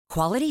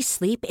Quality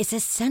sleep is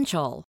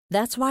essential.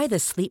 That's why the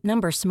Sleep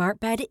Number Smart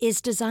Bed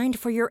is designed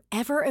for your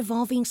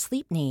ever-evolving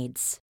sleep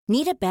needs.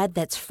 Need a bed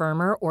that's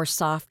firmer or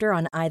softer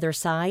on either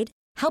side?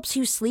 Helps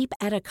you sleep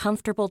at a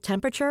comfortable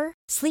temperature?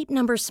 Sleep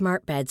Number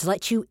Smart Beds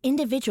let you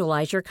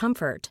individualize your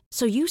comfort,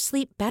 so you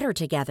sleep better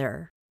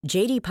together.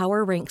 J.D.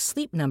 Power ranks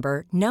Sleep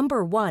Number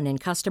number 1 in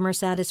customer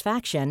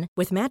satisfaction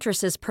with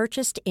mattresses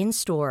purchased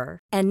in-store.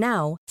 And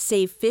now,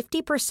 save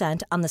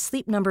 50% on the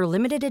Sleep Number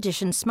Limited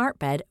Edition Smart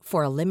Bed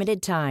for a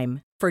limited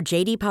time. For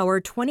J.D. Power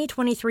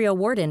 2023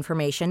 award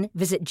information,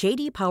 visit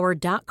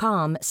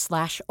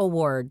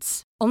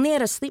jdpower.com/awards. Only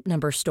at a Sleep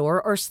Number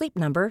store or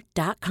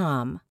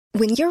sleepnumber.com.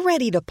 When you're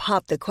ready to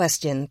pop the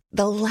question,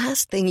 the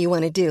last thing you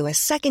want to do is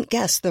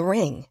second-guess the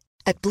ring.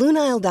 At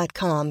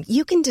BlueNile.com,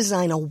 you can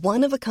design a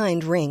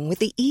one-of-a-kind ring with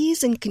the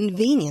ease and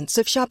convenience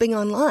of shopping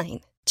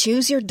online.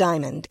 Choose your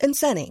diamond and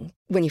setting.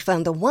 When you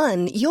find the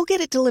one, you'll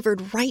get it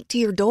delivered right to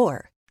your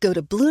door. Go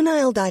to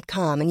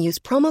BlueNile.com and use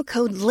promo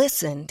code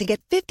LISTEN to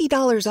get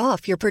 $50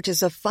 off your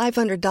purchase of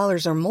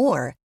 $500 or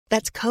more.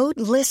 That's code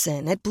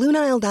LISTEN at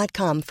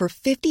BlueNile.com for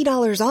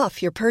 $50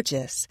 off your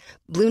purchase.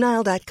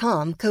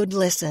 BlueNile.com, code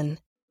LISTEN.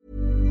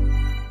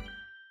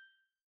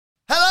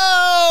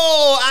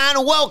 Hello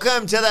and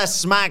welcome to the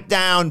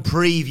SmackDown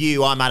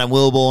preview. I'm Adam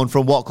Wilborn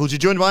from What Culture,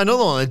 joined by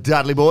another one of the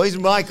Dudley Boys,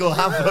 Michael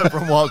Hamflett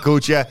from What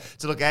Culture,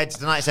 to look ahead to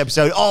tonight's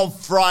episode of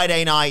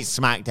Friday Night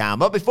SmackDown.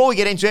 But before we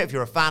get into it, if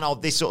you're a fan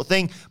of this sort of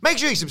thing, make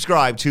sure you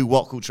subscribe to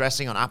What Culture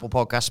Wrestling on Apple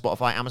Podcasts,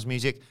 Spotify, Amazon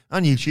Music,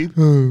 and YouTube,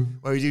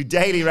 where we do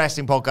daily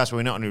wrestling podcasts where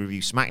we not only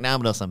review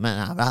SmackDown, but also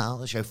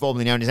the show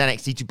formerly known as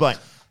NXT 2.0.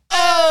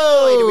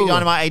 AEW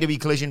Dynamite,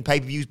 AEW Collision,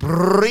 pay-per-views,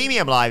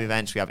 premium live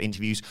events. We have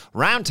interviews,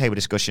 roundtable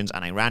discussions,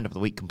 and a round of the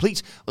week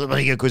complete with a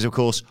really good quiz, of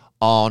course,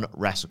 on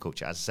Wrestle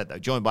Culture. As I said, though,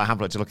 joined by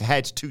Hamflett to look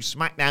ahead to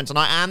SmackDown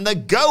tonight and the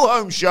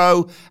go-home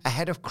show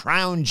ahead of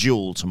Crown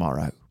Jewel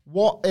tomorrow.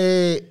 What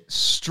a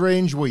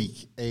strange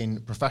week in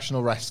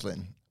professional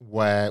wrestling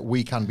where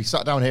we can be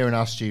sat down here in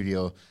our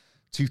studio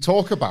to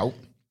talk about...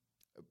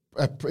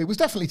 it was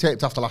definitely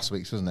taped after last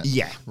week's, wasn't it?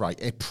 Yeah. Right.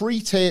 A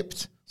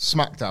pre-taped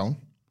SmackDown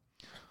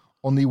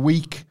on the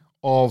week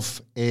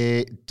of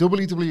a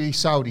WWE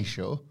Saudi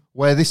show,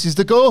 where this is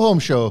the go-home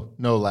show,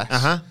 no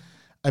less,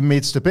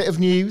 amidst a bit of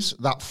news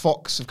that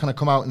Fox have kind of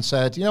come out and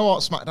said, you know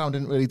what, SmackDown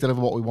didn't really deliver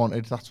what we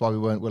wanted, that's why we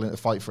weren't willing to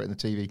fight for it in the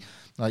TV,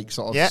 like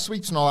sort of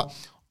sweeps and all that.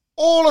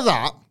 All of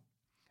that,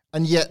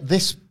 and yet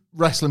this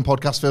wrestling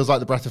podcast feels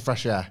like the breath of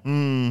fresh air.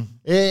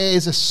 It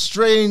is a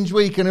strange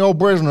week in the old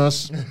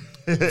business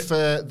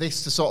for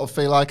this to sort of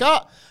feel like,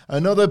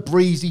 another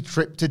breezy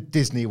trip to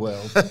Disney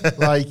World.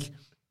 Like...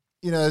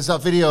 You know, there's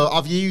that video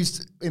I've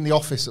used in the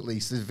office, at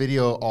least. There's a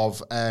video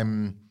of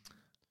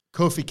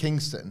Kofi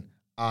Kingston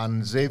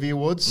and Xavier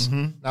Woods.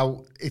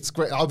 Now, it's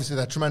great. Obviously,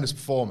 they're tremendous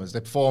performers. They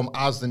perform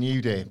as the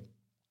New Day,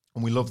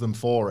 and we love them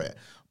for it.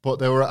 But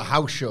they were at a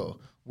house show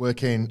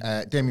working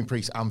Damien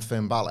Priest and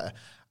Finn Balor.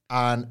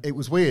 And it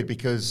was weird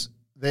because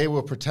they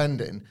were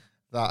pretending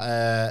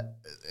that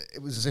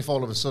it was as if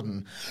all of a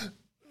sudden,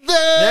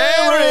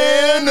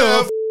 they're in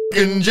a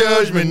fucking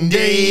judgment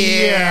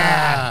day.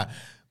 Yeah.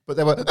 But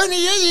they were,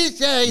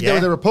 they were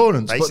their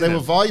opponents, but they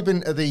were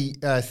vibing to the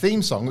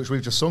theme song, which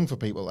we've just sung for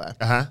people there,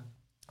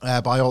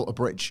 by Alter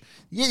Bridge.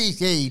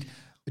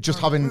 Just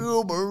having,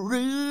 you're in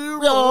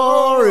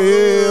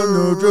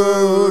the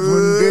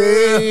judgment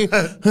day,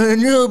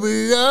 and you'll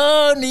be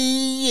on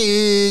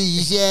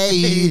the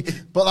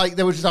edge. But like,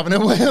 they were just having a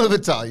whale of a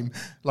time.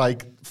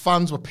 Like,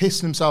 fans were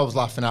pissing themselves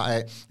laughing at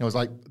it. It was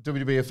like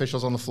WWE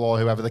officials on the floor,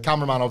 whoever. The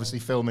cameraman obviously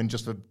filming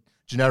just for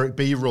generic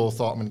B-roll,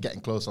 thought I'm going to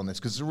get close on this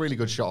because it's a really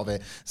good shot of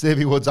it.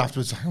 Xavier Woods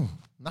afterwards,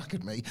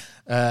 knackered me.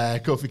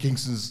 Kofi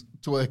Kingston's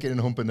twerking and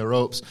humping the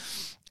ropes.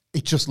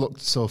 It just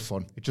looked so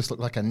fun. It just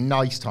looked like a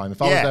nice time. If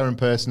I was there in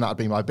person, that'd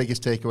be my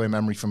biggest takeaway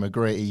memory from a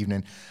great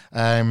evening.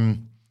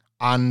 And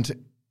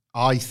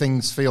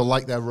things feel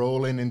like they're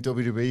rolling in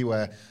WWE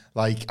where,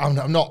 like, I'm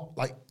not,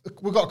 like,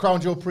 we've got a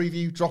Crown Jewel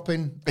preview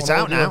dropping. It's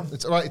out now.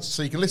 It's right.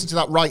 So you can listen to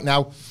that right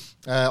now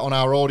on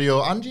our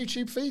audio and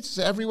YouTube feeds. Is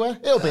it everywhere?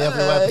 It'll be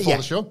everywhere before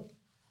the show.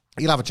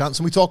 You'll have a chance,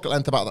 and we talked at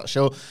length about that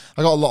show.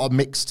 I got a lot of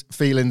mixed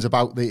feelings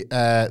about the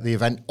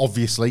event,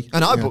 obviously.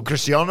 And I put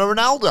Cristiano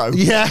Ronaldo.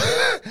 Yeah.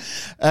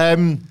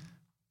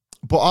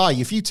 But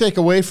if you take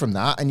away from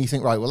that and you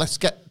think, right, well, let's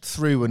get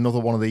through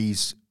another one of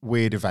these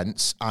weird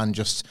events and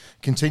just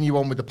continue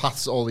on with the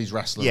paths that all these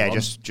wrestlers on.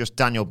 Just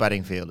Daniel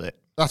Bedingfield it.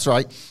 That's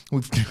right.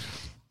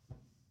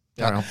 I'm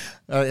not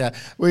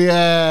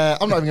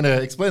even going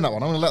to explain that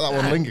one. I'm going to let that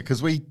one linger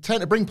because we tend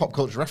to bring pop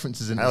culture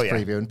references in this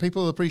preview, and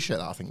people appreciate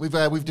that. I think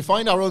we've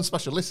defined our own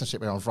special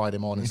listenership here on Friday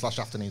morning /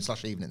 afternoon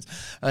 / evenings,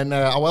 and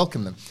I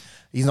welcome them.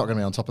 He's not going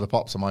to be on top of the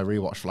pops on my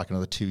rewatch for like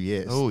another 2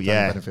 years. Oh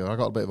yeah, I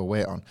got a bit of a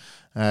weight on.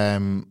 I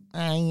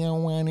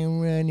don't want to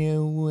run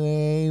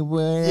away,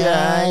 but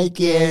I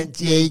can't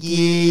take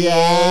it.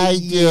 I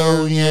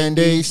don't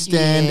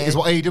understand. Is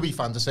what AEW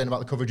fans are saying about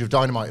the coverage of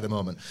Dynamite at the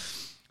moment.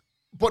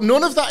 But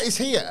none of that is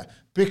here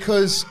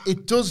because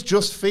it does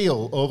just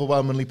feel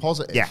overwhelmingly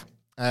positive. Yeah.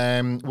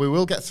 We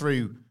will get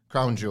through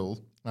Crown Jewel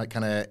like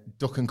kind of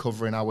duck and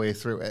covering our way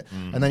through it.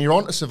 And then you're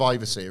on to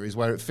Survivor Series,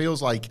 where it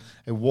feels like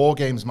a War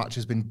Games match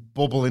has been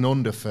bubbling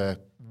under for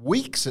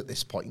weeks at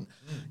this point.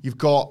 You've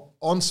got,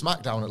 on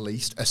SmackDown at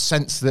least, a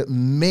sense that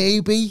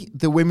maybe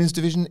the women's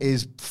division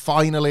is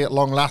finally at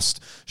long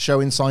last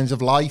showing signs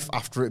of life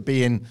after it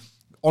being,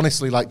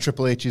 honestly, like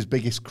Triple H's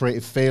biggest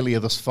creative failure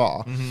thus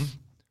far.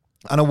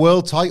 And a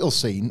world title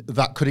scene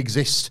that could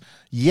exist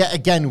yet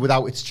again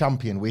without its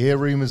champion. We hear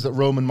rumours that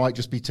Roman might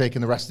just be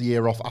taking the rest of the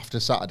year off after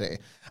Saturday.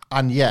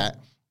 And yet,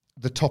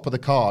 the top of the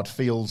card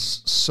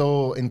feels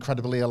so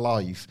incredibly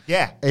alive.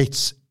 Yeah. It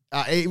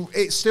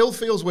still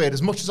feels weird.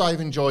 As much as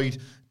I've enjoyed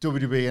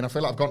WWE, and I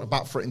feel like I've gone to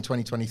bat for it in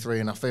 2023,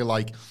 and I feel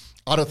like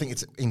I don't think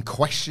it's in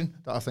question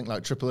that I think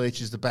like Triple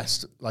H is the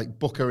best like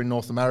booker in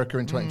North America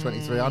in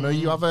 2023. I know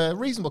you have a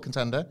reasonable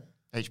contender.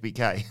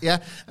 HBK. Yeah.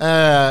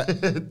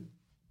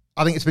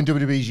 I think it's been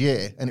WWE's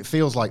year, and it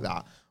feels like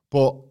that.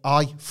 But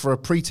for a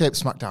pre-taped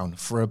SmackDown,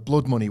 for a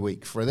Blood Money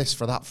week, for this,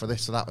 for that, for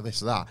this, for that, for this,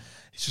 for that,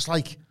 it's just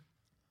like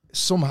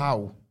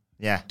somehow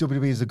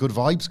WWE is a good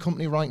vibes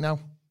company right now.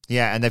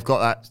 Yeah, and they've got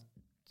that.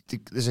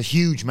 There's a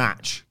huge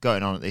match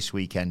going on at this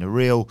weekend, a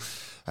real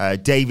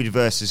David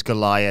versus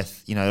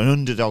Goliath, an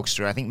underdog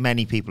story. I think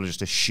many people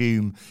just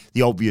assume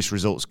the obvious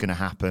result's going to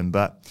happen.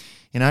 But,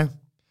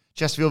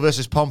 Chesterfield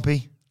versus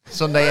Pompey,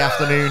 Sunday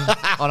afternoon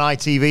on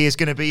ITV is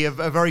going to be a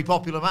very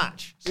popular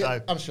match. So yeah,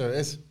 I'm sure it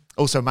is.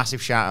 Also,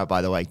 massive shout out,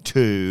 by the way,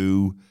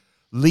 to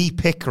Lee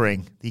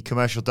Pickering, the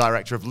commercial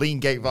director of Lean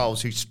Gate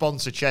Valves, who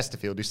sponsored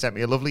Chesterfield, who sent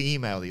me a lovely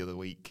email the other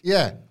week.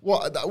 Yeah,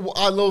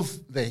 I love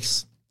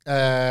this.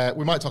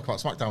 We might talk about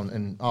SmackDown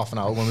in half an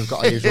hour when we've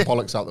got our usual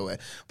bollocks out the way.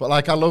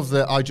 But I love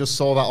that I just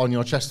saw that on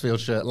your Chesterfield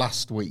shirt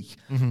last week,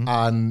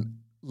 and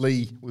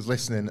Lee was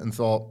listening and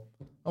thought,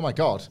 oh my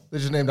God, they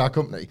just named our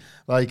company.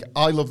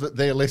 I love that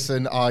they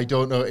listen. I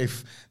don't know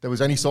if there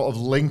was any sort of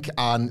link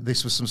and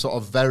this was some sort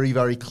of very,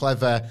 very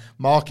clever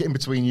marketing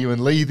between you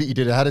and Lee that you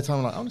did ahead of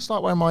time. I'm going to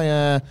start wearing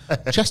my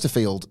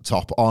Chesterfield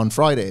top on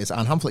Fridays,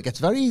 and Hamflet gets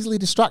very easily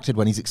distracted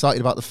when he's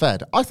excited about the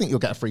Fed. I think you'll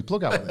get a free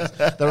plug out of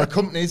this. There are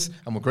companies,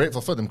 and we're grateful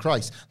for them,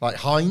 Christ, like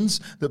Heinz,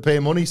 that pay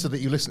money so that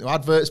you listen to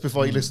adverts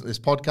before you listen to this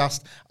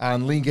podcast,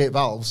 and Lean Gate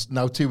Valves,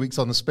 now 2 weeks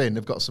on the spin,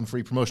 have got some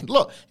free promotion.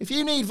 Look, if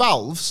you need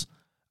valves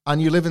and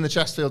you live in the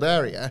Chesterfield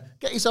area,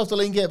 get yourself to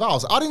Lean Gate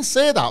Valves. I didn't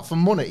say that for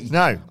money.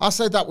 No. I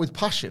said that with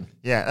passion.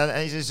 Yeah,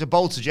 and it's a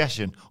bold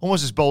suggestion.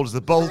 Almost as bold as the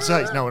bold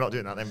says. No, we're not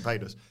doing that. They haven't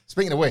paid us.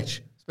 Speaking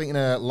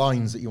of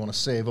lines that you want to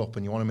save up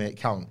and you want to make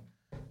count,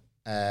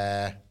 got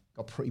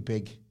a pretty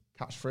big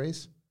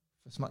catchphrase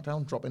for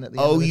SmackDown dropping at the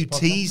end of this you podcast.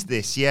 Teased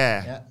this,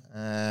 yeah.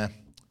 Yeah.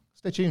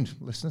 Stay tuned,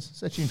 listeners.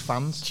 Stay tuned,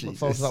 fans. Jesus. Look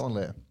forward to that one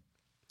later.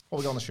 What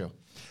we got on the show?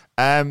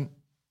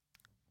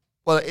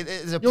 Well,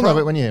 You'll know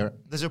it when you hear it.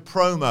 There's a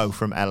promo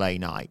from LA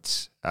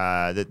Knight.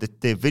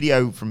 The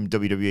video from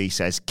WWE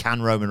says,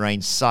 "Can Roman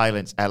Reigns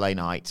silence LA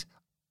Knight?"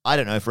 I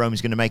don't know if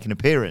Roman's going to make an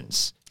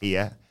appearance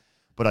here,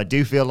 but I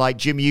do feel like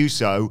Jim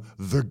Uso,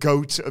 the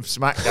GOAT of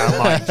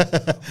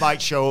SmackDown,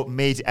 might show up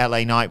mid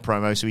LA Knight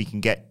promo so he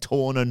can get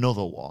torn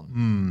another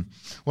one.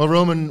 Well,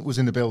 Roman was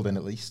in the building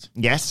at least.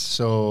 Yes.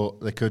 So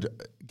they could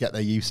get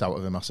their use out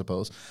of him, I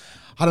suppose.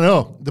 I don't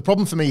know. The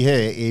problem for me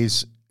here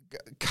is,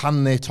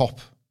 can they top,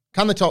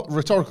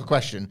 rhetorical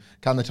question,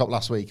 can they top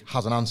last week,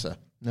 has an answer.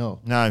 No.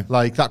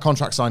 That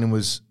contract signing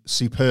was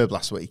superb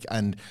last week.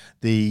 And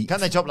Can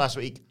they top last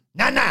week?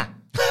 Nah.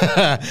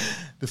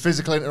 The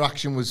physical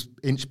interaction was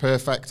inch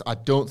perfect. I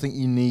don't think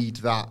you need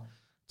that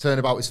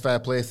turnabout is fair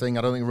play thing.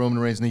 I don't think Roman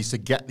Reigns needs to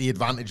get the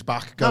advantage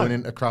back going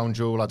into Crown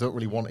Jewel. I don't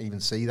really want to even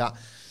see that.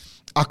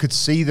 I could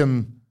see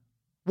them,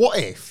 what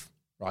if,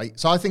 right?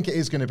 So I think it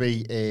is going to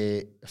be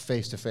a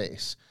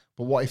face-to-face,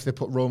 but what if they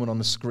put Roman on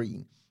the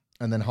screen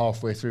and then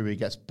halfway through he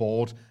gets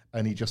bored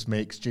and he just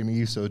makes Jimmy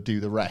Uso do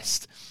the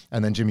rest.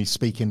 And then Jimmy's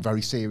speaking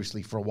very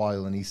seriously for a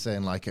while and he's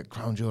saying at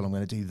Crown Jewel, I'm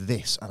going to do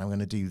this and I'm going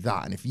to do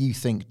that. And if you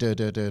think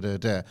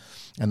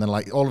and then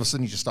all of a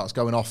sudden he just starts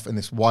going off in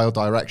this wild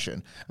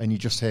direction and you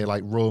just hear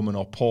Roman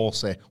or Paul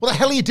say, what the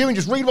hell are you doing?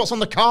 Just read what's on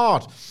the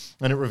card.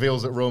 And it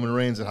reveals that Roman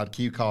Reigns had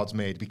cue cards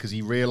made because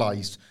he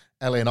realized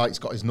LA Knight's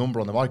got his number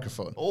on the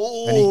microphone.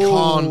 Oh. And he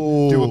can't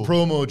do a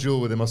promo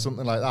duel with him or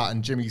something like that.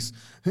 And Jimmy's,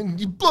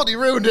 you bloody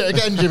ruined it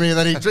again, Jimmy. And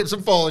then he trips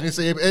and falls and you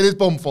see him, and his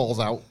bum falls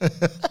out.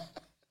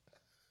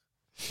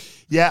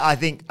 Yeah, I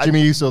think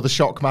Jimmy Uso, the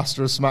shock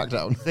master of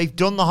SmackDown. They've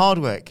done the hard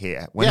work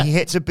here. When he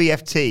hits a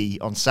BFT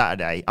on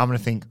Saturday, I'm going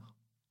to think,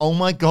 oh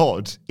my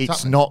God,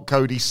 it's not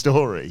Cody's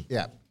story.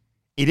 Yeah.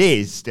 It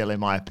is still,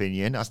 in my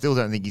opinion. I still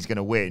don't think he's going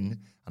to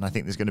win. And I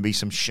think there's going to be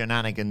some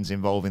shenanigans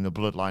involving the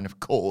bloodline, of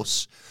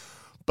course.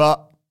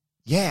 But,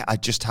 yeah, I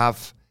just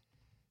have,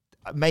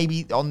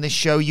 maybe on this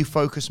show you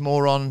focus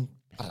more on,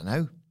 I don't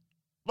know,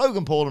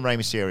 Logan Paul and Rey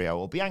Mysterio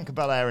or Bianca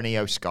Belair and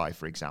Io Sky,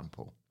 for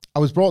example. I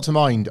was brought to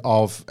mind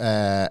of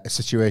a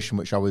situation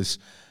which I was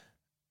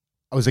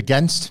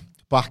against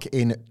back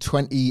in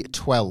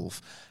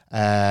 2012.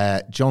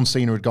 John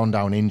Cena had gone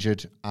down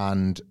injured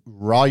and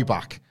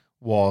Ryback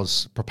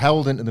was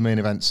propelled into the main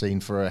event scene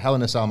for a Hell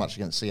in a Cell match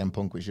against CM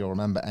Punk, which you'll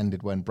remember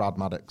ended when Brad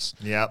Maddox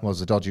was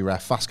the dodgy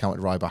ref, fast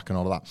counted Ryback and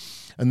all of that.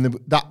 And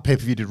that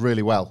pay-per-view did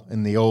really well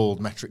in the old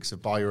metrics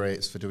of buy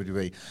rates for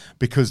WWE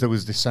because there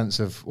was this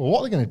sense of, well, what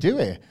are they going to do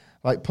here?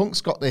 Like,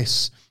 Punk's got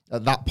this,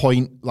 at that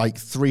point, like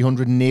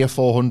 300, near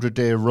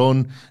 400-day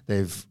run.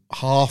 They've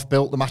half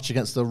built the match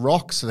against The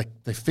Rock, so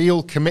they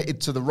feel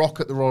committed to The Rock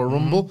at the Royal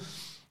Rumble.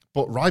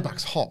 But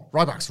Ryback's hot.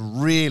 Ryback's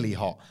really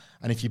hot.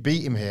 And if you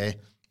beat him here,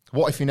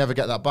 what if you never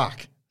get that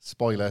back?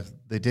 Spoiler,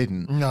 they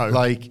didn't. No.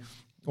 Like,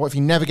 what if you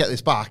never get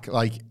this back?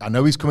 Like, I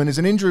know he's coming as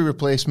an injury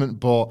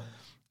replacement, but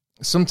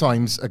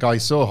sometimes a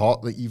guy's so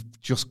hot that you've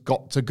just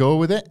got to go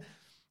with it.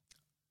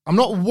 I'm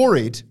not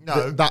worried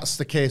that that's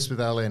the case with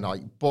LA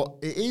Knight, but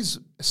it is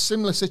a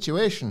similar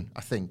situation,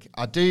 I think.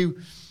 I do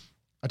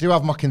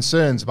have my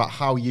concerns about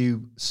how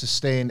you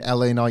sustain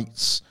LA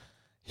Knight's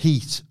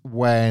heat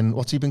when,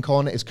 what's he been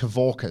calling it, is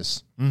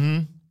Kavorkas.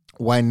 Mm-hmm.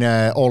 When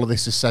all of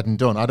this is said and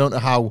done. I don't know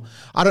how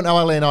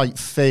LA Knight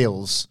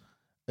fails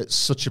at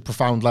such a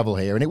profound level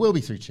here, and it will be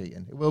through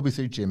cheating. It will be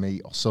through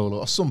Jimmy or Solo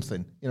or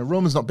something. You know,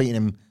 Roman's not beating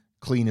him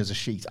clean as a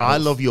sheet. I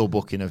love your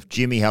booking of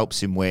Jimmy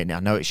helps him win.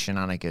 I know it's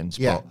shenanigans,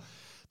 but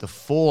the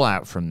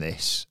fallout from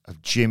this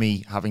of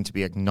Jimmy having to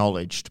be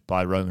acknowledged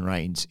by Roman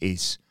Reigns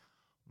is...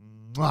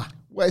 Well,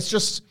 it's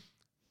just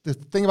the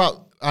thing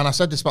about, and I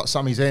said this about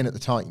Sami Zayn at the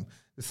time,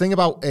 the thing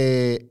about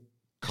a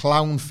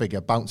clown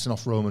figure bouncing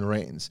off Roman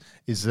Reigns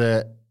is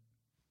that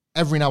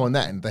every now and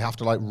then they have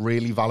to like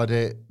really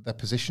validate their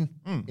position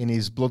in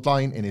his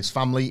bloodline, in his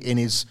family, in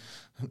his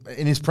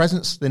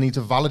presence. They need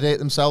to validate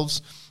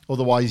themselves.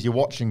 Otherwise, you're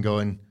watching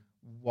going,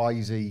 why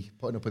is he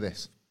putting up with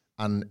this?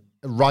 And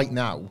right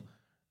now,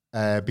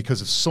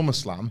 because of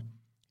SummerSlam,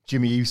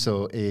 Jimmy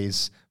Uso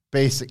is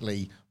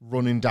basically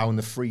running down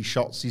the free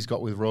shots he's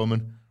got with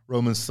Roman.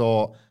 Roman's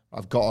thought,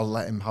 I've got to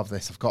let him have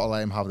this. I've got to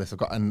let him have this.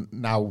 And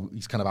now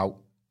he's kind of out.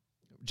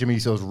 Jimmy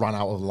Uso's ran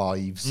out of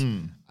lives.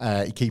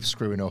 He keeps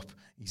screwing up.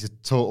 He's a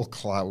total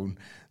clown.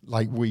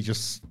 Like we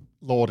just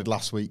lauded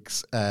last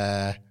week's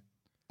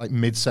like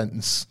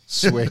mid-sentence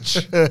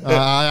switch.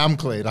 I am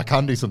cleared. I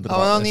can do something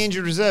about I'm on this. the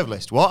injured reserve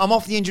list. What? I'm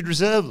off the injured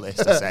reserve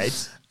list, I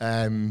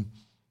said.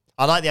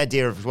 I like the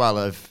idea of, as well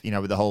of, you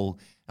know, with the whole,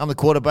 I'm the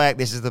quarterback,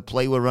 this is the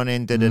play we're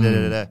running,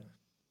 There's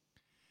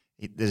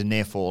a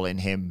near fall in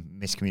him,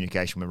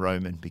 miscommunication with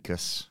Roman,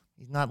 because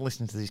he's not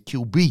listening to this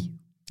QB.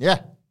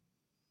 Yeah.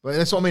 But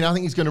that's what I mean. I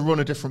think he's going to run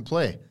a different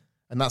play,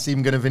 and that's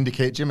even going to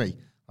vindicate Jimmy.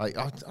 Like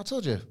I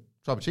told you,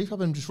 Tribal Chief, I've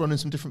been just running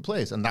some different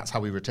plays, and that's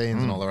how he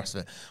retains and all the rest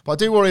of it. But I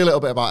do worry a little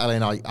bit about LA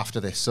Knight after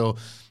this, so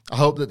I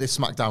hope that this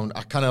SmackDown,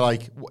 I kind of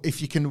like,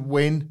 if you can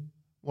win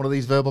one of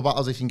these verbal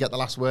battles, if you can get the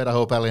last word, I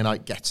hope LA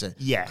Knight gets it.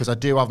 Yeah. Because I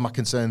do have my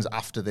concerns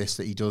after this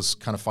that he does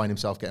kind of find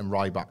himself getting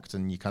Rybacked,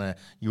 and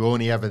you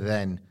only ever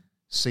then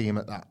see him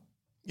at that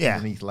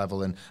underneath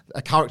level. And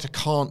a character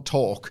can't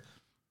talk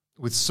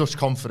with such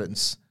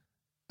confidence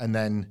and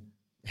then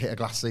hit a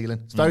glass ceiling.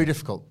 It's very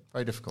difficult.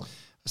 Very difficult.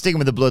 Sticking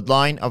with the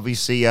bloodline,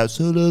 obviously,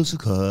 Solo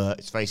Sikoa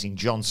is facing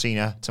John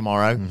Cena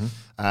tomorrow.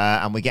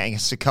 And we're getting a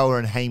Sikoa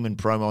and Heyman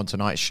promo on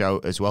tonight's show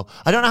as well.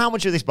 I don't know how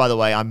much of this, by the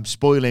way, I'm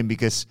spoiling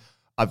because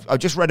I've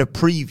just read a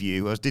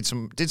preview.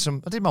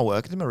 I did my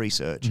work, I did my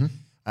research.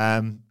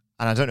 And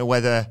I don't know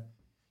whether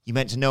you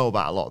meant to know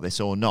about a lot of this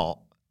or not.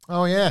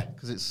 Oh, yeah,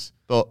 because it's...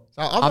 But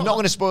I'm not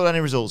going to spoil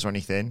any results or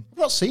anything. I've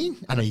not seen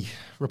any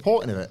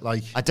reporting of it.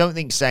 Like, I don't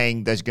think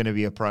saying there's going to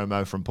be a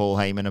promo from Paul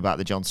Heyman about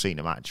the John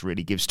Cena match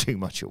really gives too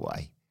much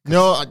away.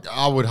 No,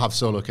 I would have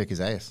Solo kick his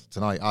ass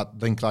tonight. I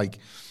think, like,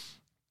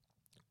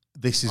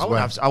 this is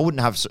I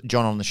wouldn't have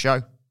John on the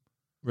show.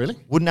 Really?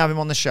 Wouldn't have him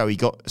on the show. He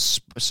got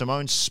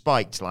Simone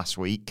spiked last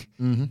week.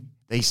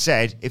 They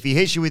said, if he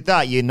hits you with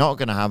that, you're not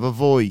going to have a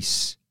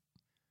voice.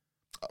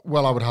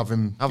 Well, I would have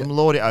him... Have him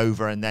lord it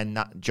over, and then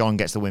John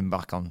gets the win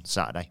back on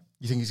Saturday.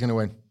 You think he's going to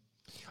win?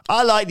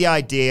 I like the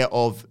idea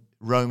of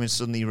Roman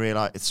suddenly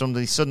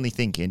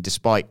thinking,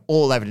 despite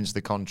all evidence to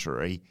the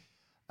contrary,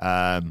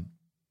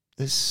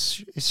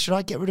 should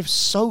I get rid of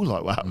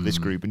Solo out of this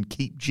group and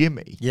keep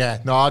Jimmy? Yeah,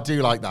 no, I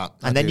do like that.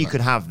 And then you could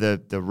have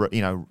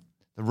the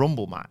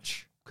Rumble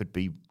match could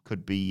be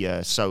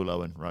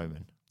Solo and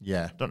Roman.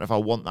 Yeah. Don't know if I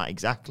want that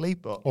exactly,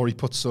 but... Or he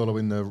puts Solo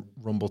in the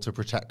Rumble to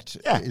protect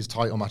his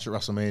title match at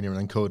WrestleMania, and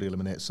then Cody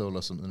eliminates Solo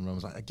or something, and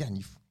Roman's like,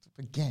 again.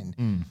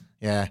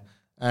 Yeah.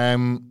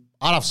 I'd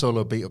have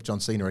Solo beat up John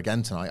Cena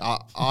again tonight.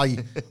 I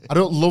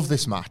don't love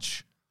this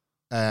match,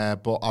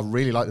 but I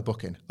really like the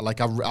booking.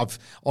 I've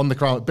on the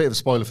Crown, a bit of a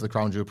spoiler for the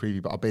Crown Jewel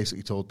preview, but I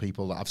basically told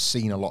people that I've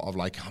seen a lot of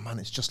like, oh man,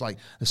 it's just like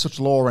there's such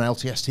lore in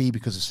LTST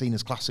because of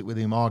Cena's classic with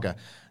Umaga.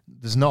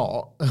 There's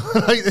not.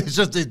 It's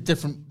just a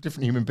different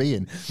human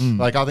being.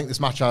 Like, I think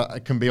this match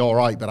can be all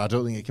right, but I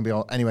don't think it can be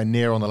anywhere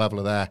near on the level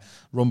of their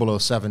Rumble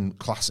 07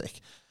 classic.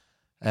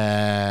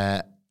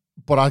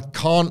 but I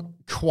can't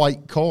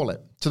quite call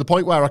it. To the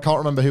point where I can't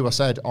remember who I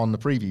said on the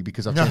preview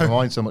because I've changed my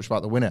mind so much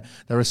about the winner.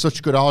 There are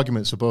such good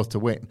arguments for both to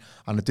win,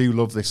 and I do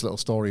love this little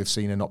story of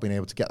Cena not being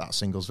able to get that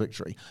singles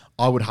victory.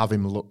 I would have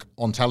him look,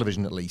 on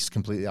television at least,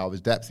 completely out of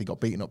his depth. He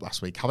got beaten up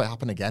last week. Have it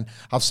happen again.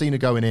 Have Cena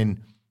going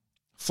in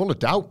full of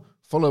doubt,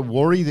 full of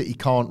worry that he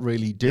can't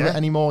really do it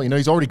anymore. You know,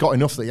 he's already got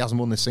enough that he hasn't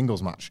won this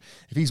singles match.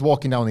 If he's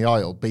walking down the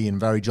aisle being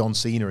very John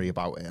Cena-y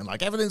about it and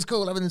like, everything's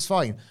cool, everything's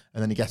fine,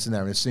 and then he gets in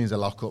there and as soon as they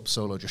lock up,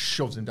 Solo just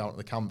shoves him down to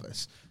the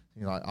canvas.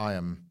 You're like,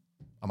 I'm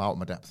out of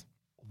my depth.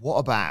 What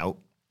about,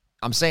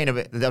 I'm saying a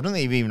bit, I don't think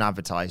they've even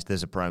advertised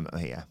there's a promo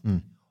here.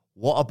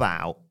 What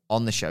about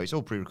on the show, it's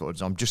all pre-recorded,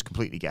 so I'm just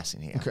completely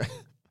guessing here. Okay.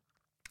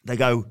 They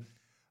go,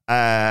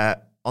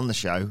 on the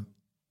show,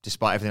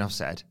 despite everything I've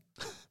said,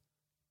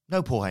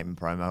 no Paul Heyman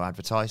promo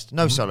advertised,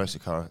 no Solo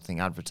Sikoa thing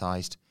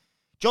advertised.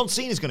 John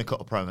Cena's going to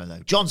cut a promo,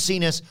 though. John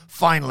Cena's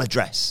final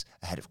address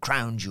ahead of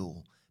Crown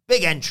Jewel.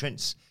 Big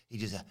entrance. He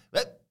just,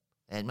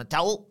 there's my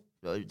towel,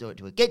 do it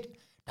to a kid,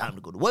 time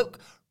to go to work,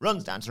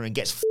 runs down to the ring,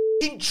 gets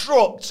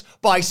trucked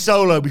by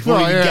Solo before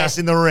he even gets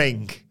in the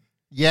ring.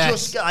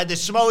 Yes. Just the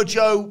Samoa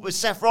Joe with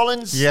Seth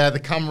Rollins. Yeah, the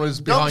camera's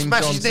behind Don't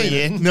smash John his knee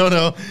Cena. in. No.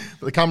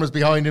 But the camera's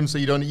behind him, so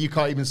you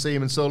can't even see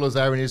him, and Solo's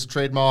there in his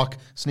trademark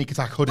sneak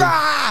attack hoodie.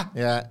 Ah!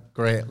 Yeah,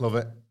 great. Love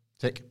it.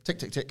 Tick, tick,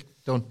 tick, tick.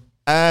 Done.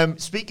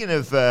 Speaking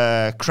of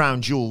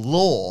Crown Jewel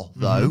lore,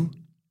 though,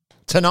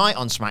 tonight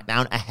on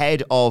SmackDown,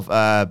 ahead of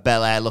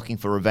Belair looking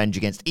for revenge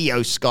against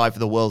Io Sky for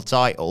the world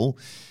title,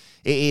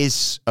 it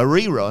is a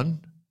rerun.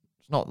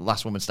 It's not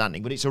Last Woman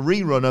Standing, but it's a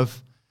rerun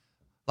of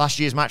last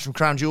year's match from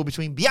Crown Jewel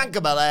between Bianca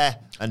Belair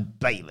and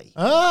Bayley.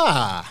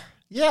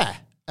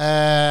 Yeah.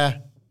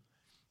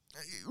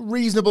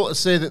 Reasonable to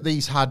say that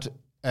these had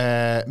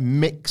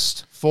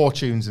mixed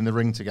fortunes in the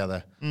ring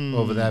together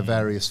over their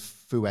various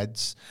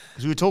feuds.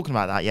 Because we were talking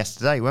about that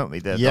yesterday, weren't we?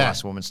 The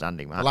Last Woman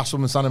Standing match. The Last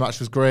Woman Standing match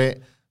was great.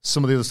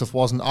 Some of the other stuff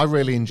wasn't. I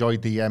really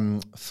enjoyed the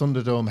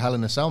Thunderdome Hell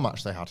in a Cell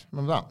match they had.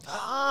 Remember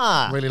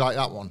that? Really like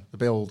that one. The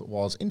build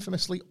was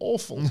infamously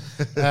awful.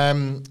 But I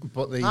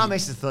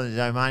miss the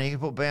Thunderdome, man. You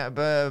can put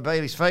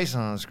Bayley's face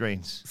on the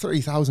screens.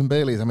 3,000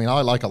 Baileys. I mean,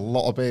 I like a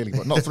lot of Bayley,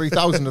 but not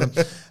 3,000 of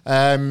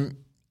them.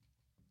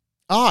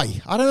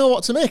 I don't know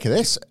what to make of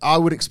this. I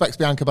would expect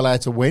Bianca Belair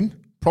to win,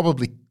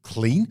 probably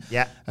clean.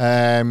 Yeah.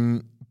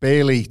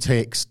 Bayley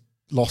takes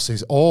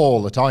losses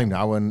all the time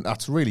now, and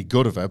that's really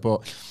good of her,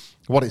 but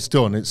what it's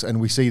done is, and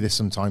we see this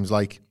sometimes,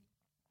 like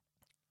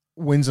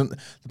the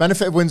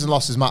benefit of wins and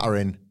losses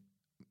mattering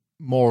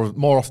more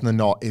often than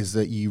not is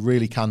that you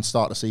really can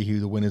start to see who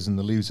the winners and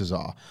the losers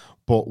are.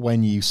 But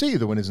when you see who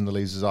the winners and the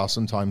losers are,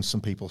 sometimes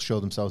some people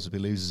show themselves to be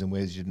losers in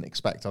ways you didn't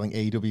expect. I think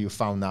AEW have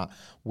found that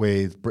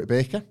with Britt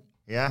Baker.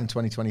 In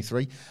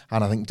 2023,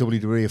 and I think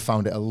WWE have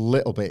found it a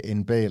little bit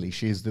in Bayley.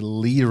 She is the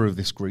leader of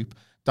this group.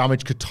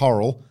 Damage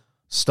Couture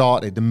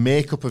started. The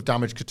makeup of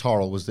Damage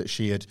Couture was that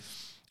she had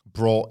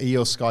brought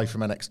Io Sky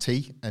from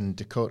NXT and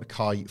Dakota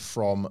Kai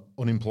from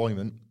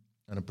unemployment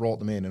and had brought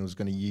them in and was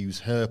going to use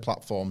her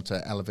platform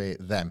to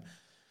elevate them.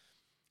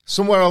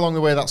 Somewhere along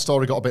the way, that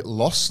story got a bit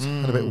lost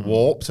and a bit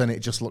warped, and it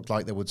just looked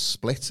like they would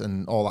split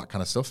and all that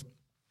kind of stuff.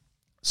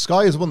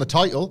 Sky has won the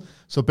title,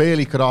 so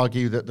Bayley could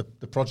argue that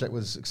the project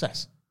was a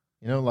success.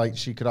 You know, like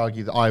she could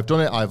argue that I've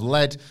done it, I've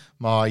led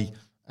my,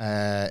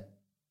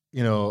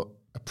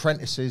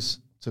 apprentices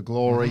to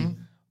glory,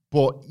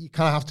 but you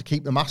kind of have to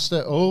keep the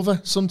master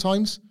over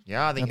sometimes.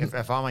 Yeah, I think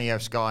if I'm Io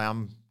Sky,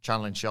 I'm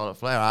channeling Charlotte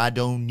Flair. I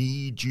don't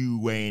need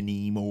you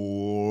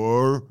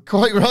anymore.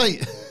 Quite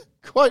right.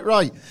 Quite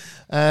right.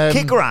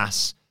 Kick her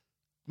ass,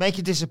 make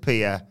her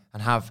disappear,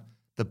 and have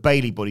the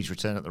Bayley buddies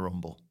return at the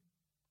Rumble.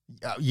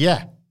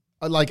 Yeah.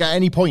 Like at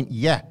any point,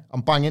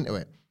 I'm bang into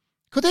it.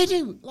 Could they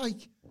do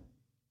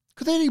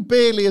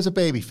Bayley as a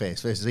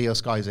babyface versus Io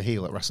Sky as a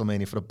heel at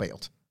WrestleMania for the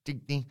belt?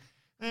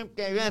 Let's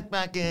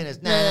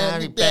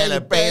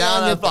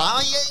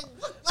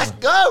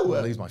go.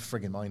 Well, lose my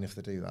frigging mind if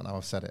they do that. Now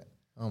I've said it.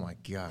 Oh my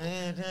God.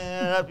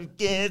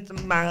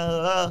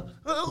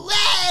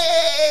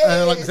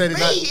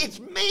 It's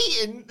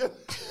me. And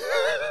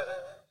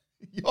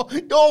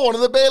you're one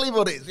of the Bayley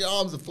buddies. Your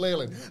arms are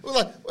flailing. We're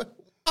like,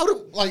 how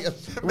do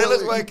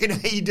Miller's working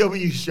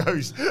AEW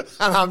shows,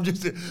 and I'm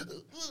just.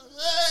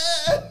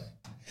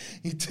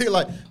 You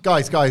do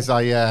guys.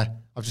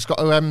 I've just got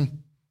to go.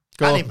 And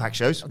Impact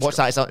shows. Watch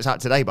that. It's out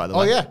today, by the way.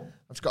 Oh yeah,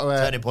 I've just got to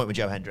Turning Point with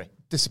Joe Hendry.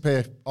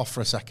 Disappear off for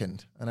a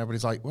second, and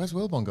everybody's like, "Where's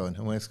Wilborn going?"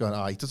 And we're going,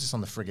 he does this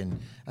on the friggin'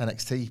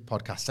 NXT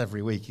podcast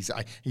every week. He's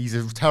a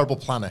terrible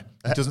planner.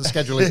 He doesn't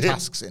schedule his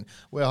tasks in.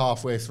 We're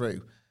halfway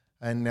through,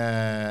 and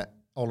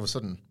all of a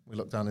sudden we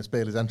look down this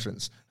Bayley's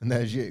entrance, and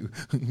there's you,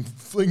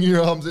 flinging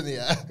your arms in the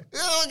air.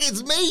 Oh,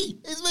 it's me.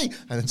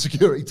 And then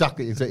security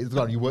tackle you and say,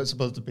 you weren't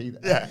supposed to be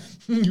there.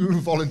 Yeah.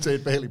 You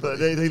volunteered Bayley. But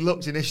they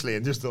looked initially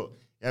and just thought,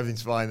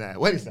 everything's fine there.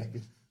 Wait a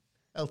second.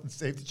 Health and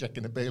safety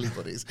checking the Bayley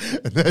buddies.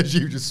 And there's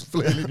you just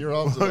flailing your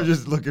arms. I'm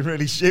just looking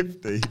really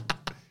shifty.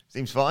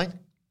 Seems fine.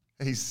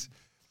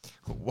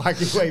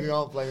 Wacky waving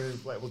arm playing an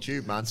inflatable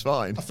tube, man. It's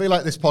fine. I feel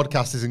like this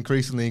podcast is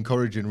increasingly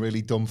encouraging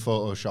really dumb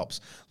photoshops.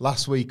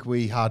 Last week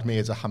we had me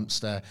as a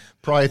hamster.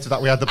 Prior to that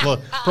we had the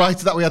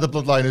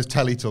Bloodliners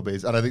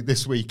Teletubbies, and I think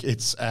this week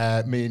it's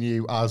me and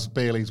you as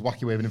Bayley's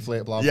wacky waving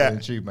inflatable arm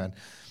playing tube men.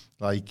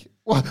 Like,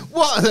 what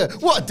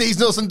are these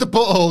nuts and the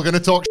butthole going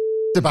to talk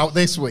about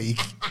this week?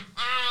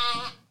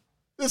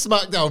 The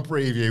SmackDown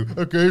preview,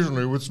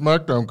 occasionally with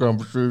SmackDown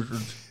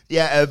conversations.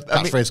 Yeah,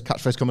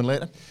 catchphrase coming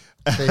later.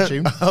 Stay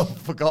tuned. I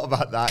forgot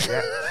about that.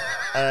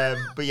 Yeah,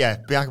 but yeah,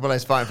 Bianca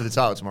Belair's fighting for the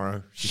title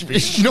tomorrow.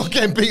 She's not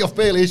getting beat off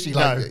Bayley, is she?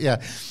 No.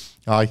 Yeah.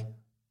 Aye,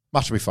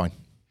 match will be fine.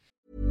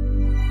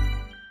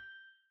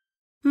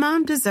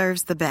 Mom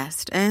deserves the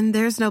best, and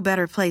there's no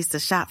better place to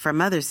shop for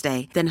Mother's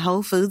Day than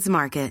Whole Foods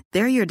Market.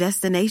 They're your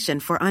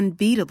destination for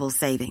unbeatable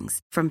savings,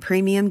 from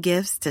premium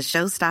gifts to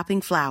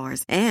show-stopping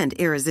flowers and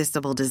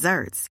irresistible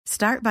desserts.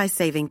 Start by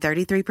saving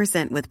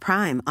 33% with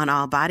Prime on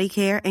all body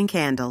care and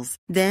candles.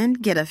 Then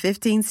get a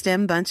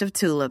 15-stem bunch of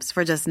tulips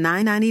for just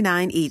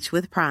 $9.99 each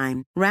with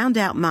Prime. Round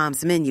out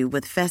Mom's menu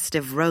with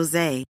festive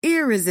rosé,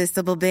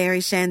 irresistible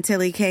berry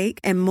chantilly cake,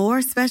 and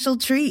more special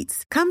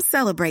treats. Come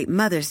celebrate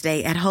Mother's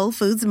Day at Whole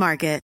Foods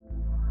Market.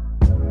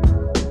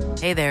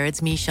 Hey there,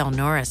 it's Michelle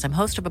Norris. I'm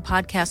host of a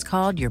podcast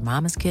called Your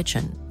Mama's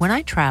Kitchen. When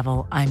I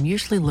travel, I'm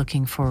usually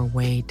looking for a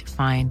way to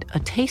find a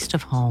taste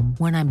of home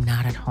when I'm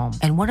not at home.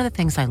 And one of the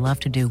things I love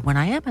to do when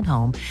I am at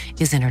home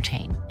is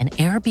entertain. And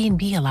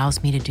Airbnb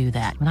allows me to do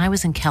that. When I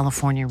was in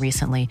California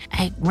recently,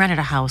 I rented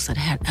a house that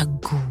had a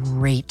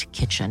great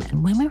kitchen.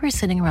 And when we were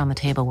sitting around the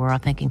table, we're all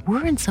thinking,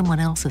 we're in someone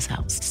else's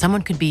house.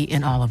 Someone could be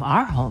in all of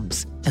our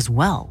homes as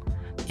well.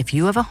 If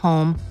you have a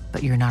home,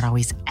 but you're not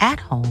always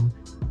at home,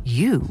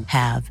 you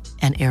have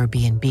an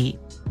Airbnb.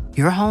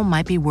 Your home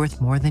might be worth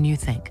more than you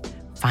think.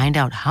 Find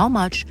out how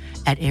much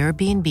at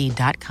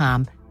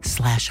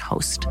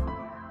airbnb.com/host.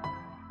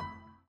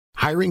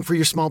 Hiring for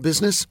your small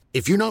business?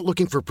 If you're not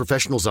looking for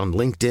professionals on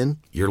LinkedIn,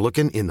 you're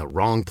looking in the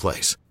wrong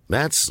place.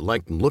 That's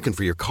like looking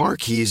for your car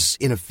keys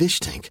in a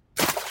fish tank.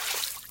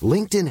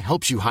 LinkedIn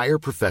helps you hire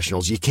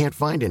professionals you can't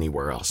find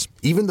anywhere else,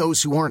 even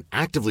those who aren't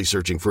actively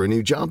searching for a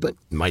new job but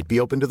might be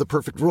open to the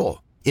perfect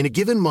role. In a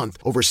given month,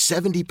 over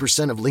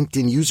 70% of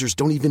LinkedIn users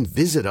don't even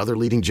visit other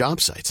leading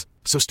job sites.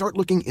 So start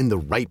looking in the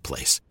right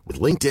place. With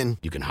LinkedIn,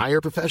 you can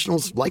hire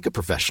professionals like a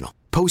professional.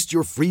 Post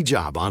your free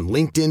job on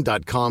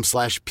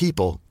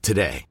linkedin.com/people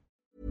today.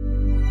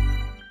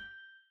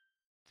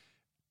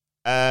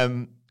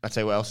 I'll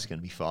tell you what else is going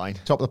to be fine.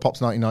 Top of the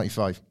Pops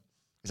 1995.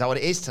 Is that what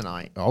it is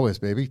tonight? Always,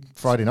 baby.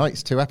 Friday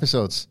nights, 2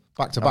 episodes.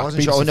 Back to back. I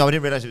wasn't sure. No, I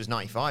didn't realise it was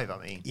 95, I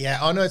mean. Yeah,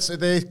 I know.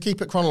 They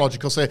keep it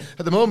chronological. So at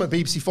the moment,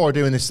 BBC 4 are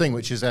doing this thing,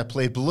 which is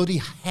play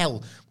bloody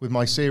hell with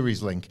my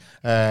series link.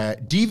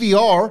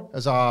 DVR,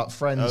 as our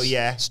friends... Oh,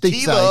 yeah.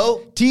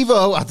 TiVo.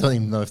 TiVo. I don't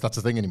even know if that's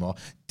a thing anymore.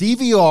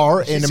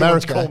 DVR in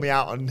America... call me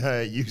out on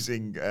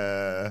using,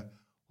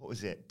 what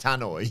was it?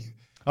 Tannoy.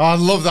 Oh, I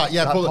love that.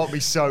 Yeah, that got me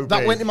so That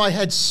big. went in my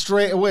head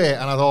straight away,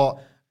 and I thought...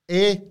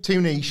 A,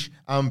 too niche,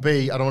 and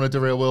B, I don't want to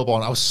derail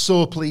Wilborn. I was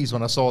so pleased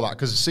when I saw that,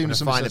 because as soon as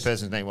somebody find says, the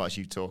person's name whilst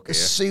you talk here.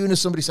 As soon as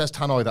somebody says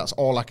Tannoy, that's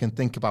all I can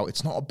think about.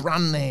 It's not a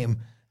brand name.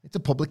 It's a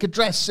public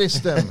address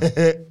system.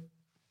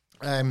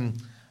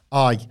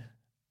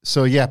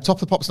 So yeah, Top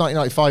of the Pops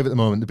 1995 at the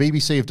moment. The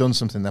BBC have done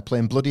something. They're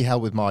playing bloody hell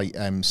with my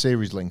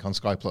series link on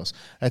Sky Plus.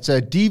 It's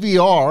a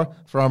DVR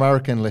for our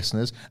American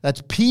listeners.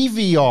 That's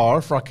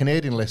PVR for our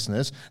Canadian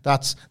listeners.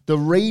 That's the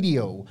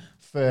radio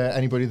for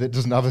anybody that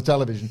doesn't have a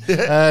television.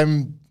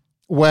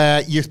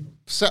 Where you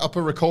set up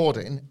a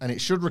recording and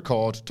it should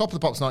record Top of the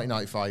Pops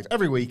 1995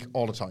 every week,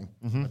 all the time.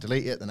 I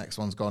delete it, the next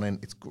one's gone in.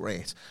 It's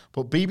great.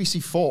 But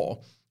BBC 4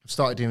 have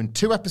started doing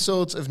 2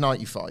 episodes of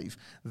 95,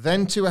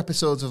 then 2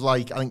 episodes of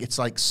I think it's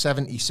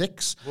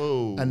 76,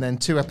 Whoa. And then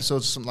 2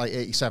 episodes of something like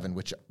 87,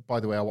 which, by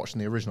the way, I watched in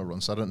the original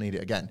run, so I don't need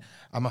it again.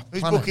 And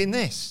Who's booking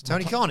this?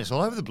 Tony Khan, it's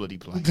all over the bloody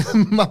place.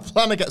 My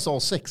planner gets all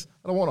 6.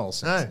 I don't want all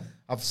 6. No.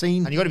 I've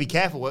seen... And you've got to be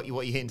careful what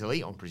you're hitting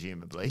delete on,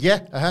 presumably.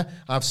 Yeah,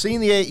 I've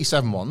seen the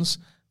 87 ones.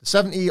 The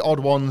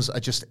 70-odd ones are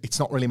just, it's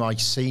not really my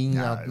scene.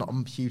 No. I'm not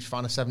a huge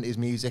fan of 70s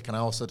music, and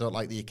I also don't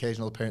like the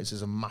occasional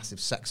appearances of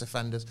massive sex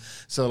offenders.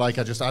 So,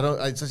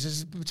 it's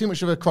just too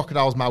much of a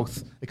crocodile's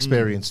mouth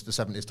experience, the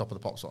 70s Top of the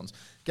Pops ones.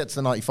 Get to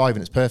the 95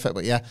 and it's perfect,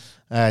 but yeah,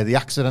 the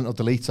accidental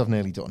deletes I've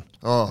nearly done.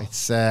 Oh.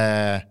 It's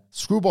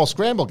Screwball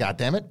Scramble,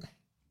 goddammit.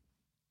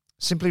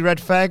 Simply Red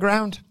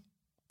Fairground?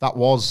 That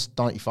was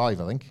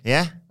 95, I think.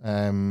 Yeah?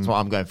 That's what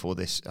I'm going for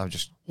this. I've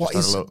just had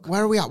a look.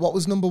 Where are we at? What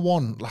was number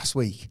 1 last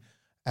week?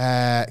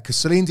 Because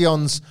Celine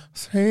Dion's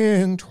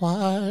Think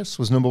Twice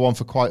was number 1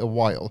 for quite a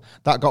while.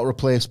 That got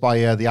replaced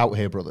by the Out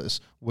Here Brothers,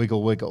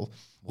 Wiggle Wiggle,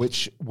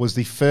 which was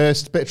the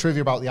first bit of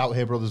trivia about the Out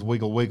Here Brothers,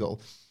 Wiggle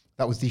Wiggle.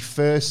 That was the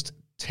first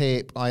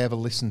tape I ever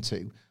listened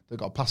to that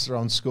got passed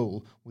around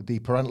school with the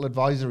parental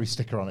advisory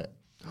sticker on it.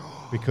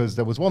 Because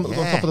there was one that was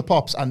on Top of the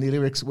Pops, and the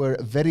lyrics were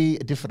very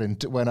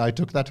different when I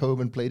took that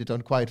home and played it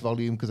on quiet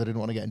volume because I didn't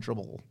want to get in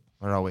trouble.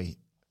 Where are we?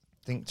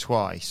 Think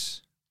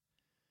Twice.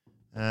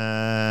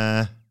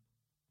 It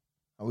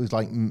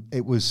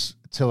was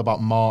till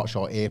about March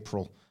or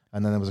April.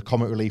 And then there was a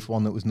Comic Relief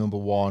one that was number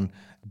 1.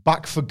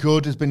 Back for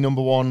Good has been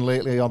number 1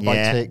 lately on by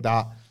Take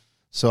That.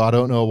 So I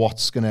don't know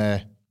what's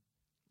gonna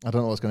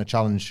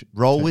challenge.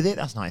 Roll With It.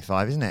 That's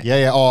 95, isn't it?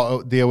 Yeah.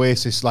 Or the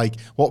Oasis, like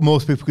what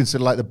most people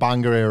consider like the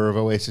banger era of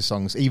Oasis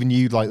songs. Even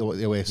you'd like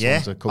the Oasis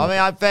songs are coming.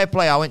 I mean, fair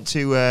play. I went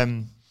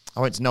to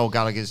Noel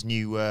Gallagher's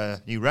new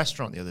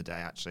restaurant the other day.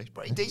 Actually, it's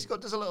pretty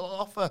decent. Does a little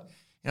offer.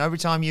 Every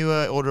time you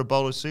order a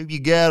bowl of soup, you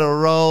get to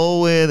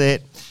roll with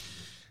it.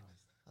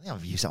 I think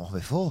I've used that one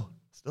before.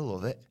 Still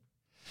love it.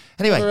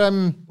 Anyway,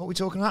 what are we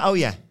talking about? Oh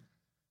yeah,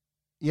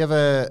 you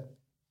ever?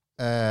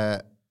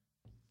 Let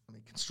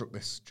me construct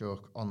this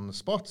joke on the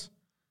spot.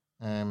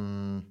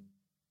 You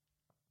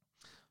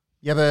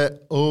ever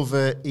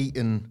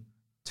overeaten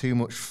too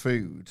much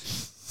food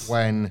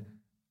when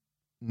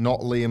not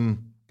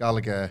Liam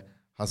Gallagher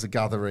has a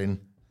gathering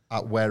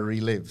at where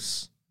he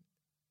lives?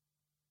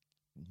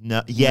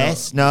 No.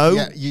 Yes. No.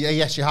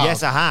 Yes, you have.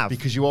 Yes, I have.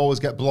 Because you always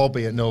get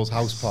blobby at Noel's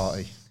house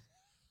party.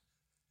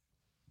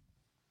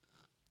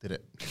 Did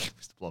it?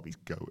 Mr. Blobby's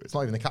goated. It's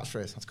not even a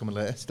catchphrase. That's coming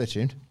later. Stay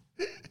tuned.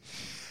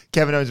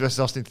 Kevin Owens versus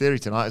Austin Theory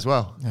tonight as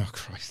well. Oh,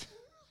 Christ.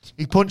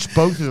 He punched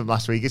both of them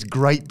last week. It's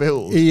great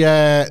build.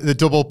 The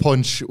double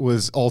punch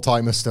was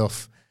all-timer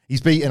stuff.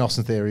 He's beating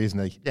Austin Theory, isn't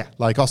he? Yeah.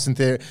 Like Austin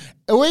Theory.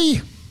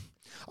 He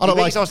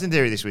beats Austin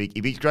Theory this week.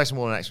 He beats Grayson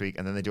Waller next week,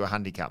 and then they do a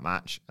handicap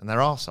match, and they're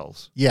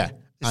arsaholes. Yeah.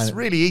 It's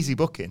really easy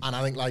booking. And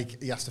I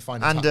think, he has to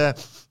find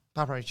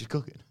Papa H is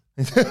cooking.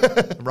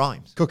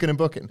 Rhymes. Cooking and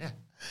booking.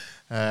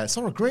 Yeah.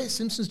 Saw a great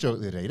Simpsons joke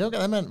the other day. You don't get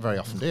them very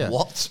often, do you?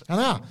 What? I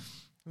know.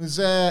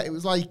 It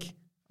was like,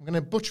 I'm going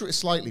to butcher it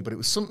slightly, but it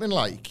was something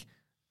like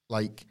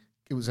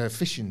it was a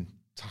fishing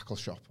tackle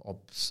shop or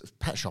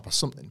pet shop or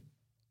something.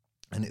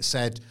 And it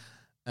said,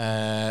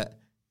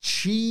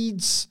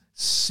 Cheeds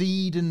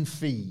Seed and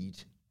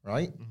Feed,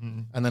 right?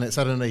 Mm-hmm. And then it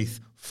said underneath,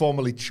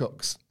 formerly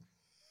Chucks.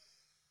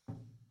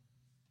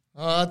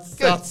 Oh,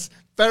 that's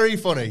very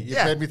funny. You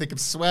made me think of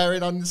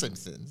swearing on The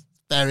Simpsons.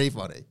 Very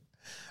funny.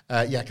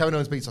 Kevin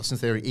Owens beats Austin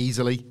Theory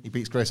easily. He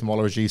beats Grayson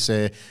Waller, as you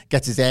say,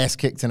 gets his ass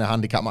kicked in a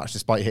handicap match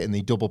despite hitting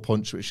the double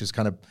punch, which just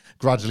kind of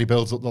gradually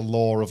builds up the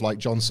lore of like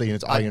John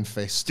Cena's Iron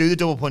Fist. Do the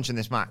double punch in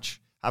this match.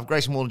 Have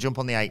Grayson Waller jump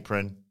on the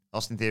apron.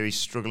 Austin Theory's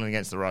struggling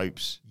against the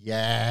ropes.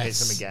 Yes.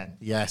 Hits him again.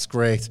 Yes,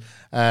 great.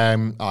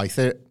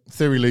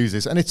 Theory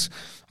loses. And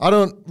I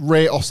don't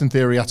rate Austin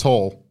Theory at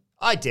all.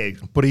 I do.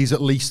 But he's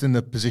at least in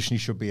the position he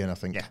should be in, I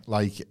think. Yeah.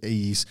 Like,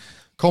 he's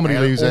comedy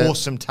loser.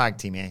 Awesome tag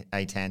team,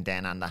 A10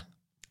 down under.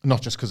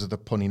 Not just because of the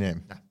punny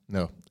name.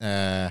 No.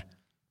 Aye.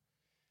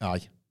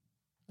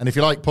 And if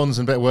you like puns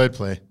and a bit of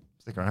wordplay,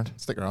 stick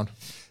around.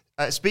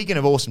 Speaking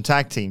of awesome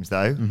tag teams,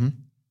 though,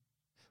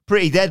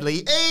 Pretty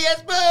Deadly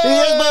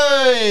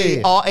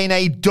ESB are in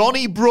a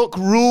Donnybrook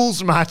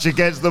rules match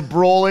against the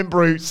Brawling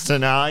Brutes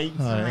tonight.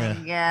 Oh my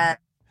God.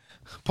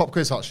 Pop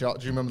quiz hot shot.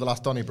 Do you remember the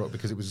last Donnybrook?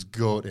 Because it was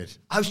goated.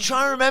 I was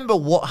trying to remember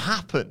what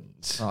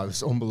happened. Oh, it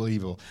was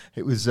unbelievable.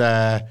 It was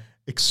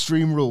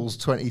Extreme Rules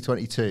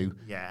 2022.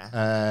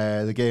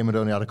 Yeah. The game had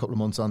only had a couple of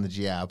months on the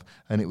jab,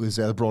 and it was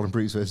the Brawling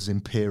Brutes versus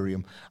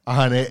Imperium.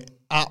 And it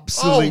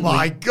absolutely... Oh,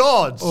 my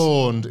God.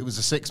 Owned. It was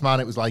a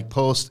 6-man. It was like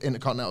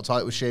post-Intercontinental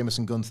title with Sheamus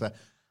and Gunther.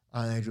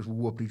 And they just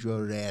whooped each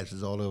other's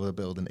asses all over the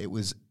building. It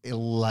was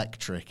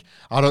electric.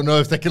 I don't know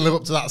if they can live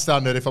up to that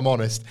standard, if I'm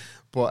honest.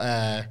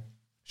 But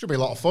should be a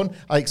lot of fun.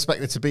 I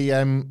expect it to be...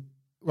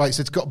 right,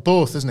 so it's got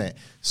both, isn't it?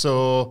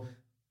 So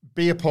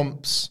beer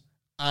pumps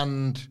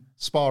and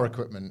spar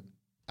equipment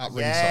at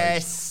ringside.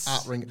 Yes.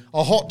 At ring.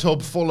 A hot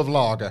tub full of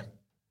lager.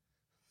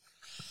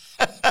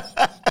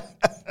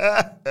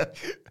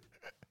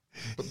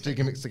 But two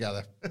gimmicks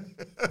together.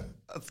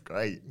 That's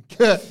great.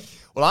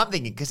 Well, I'm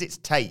thinking, because it's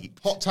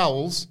taped. Hot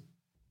towels,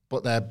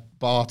 but they're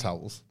bar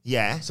towels.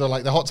 Yeah. So,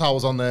 like, the hot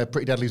towels on the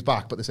Pretty Deadly's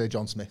back, but they say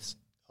John Smith's.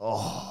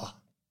 Oh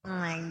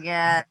my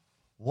God.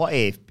 What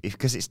if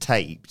because it's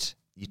taped,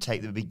 you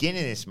take the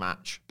beginning of this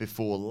match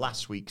before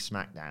last week's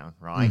SmackDown,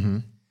 right? Mm-hmm.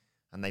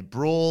 And they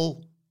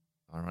brawl,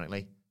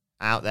 ironically,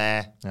 out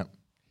there. Yep.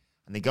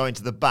 And they go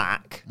into the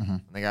back. Mm-hmm.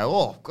 And they go,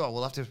 oh, God,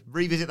 we'll have to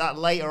revisit that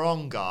later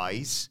on,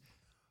 guys.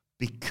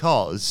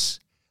 Because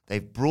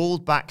they've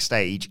brawled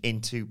backstage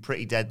into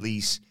Pretty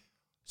Deadly's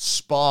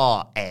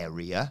spa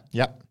area.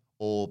 Yep.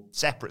 Or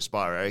separate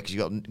spa area, because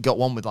you've got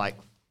one with, like,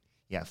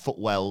 foot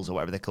wells or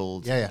whatever they're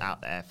called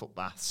out there, foot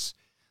baths.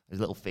 There's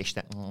little fish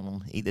that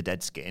eat the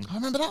dead skin. I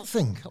remember that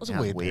thing. That was a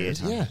weird period.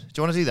 Yeah. Do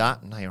you want to do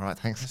that? No, you're right,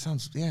 thanks. That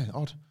sounds,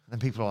 odd. And then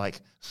people are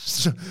like,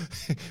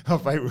 our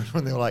favourite was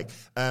when they were like,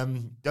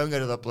 don't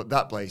go to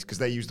that place because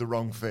they use the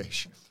wrong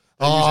fish.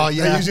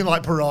 They're using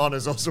like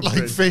piranhas or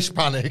something. Like fish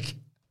panic.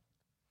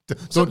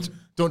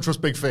 Don't trust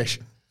big fish.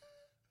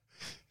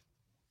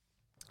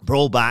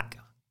 Brawl back,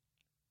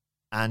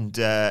 and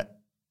the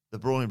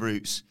Brawling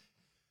Brutes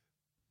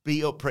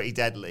beat up Pretty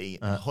Deadly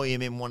and hoy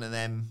him in one of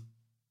them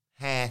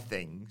hair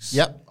things.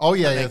 Yep. Oh,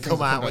 yeah. And they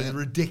come out with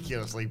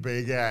ridiculously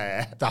big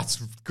hair. That's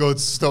good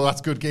stuff.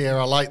 That's good gear.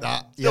 I like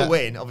that. Still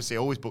win. Obviously,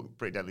 always book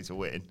Pretty Deadly to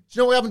win. Do you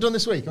know what we haven't done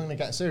this week? I'm going to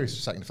get serious for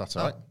a second, if that's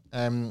all right.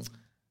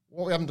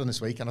 What we haven't done this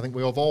week, and I think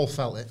we have all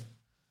felt it.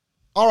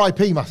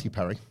 R.I.P. Matthew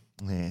Perry.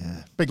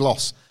 Yeah. Big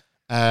loss.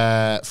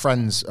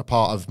 Friends are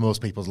part of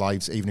most people's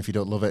lives, even if you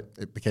don't love it.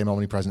 It became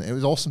omnipresent. It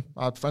was awesome.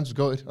 Friends was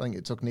goated. I think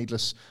it took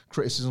needless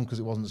criticism because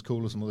it wasn't as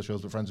cool as some other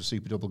shows, but Friends was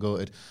super double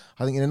goated.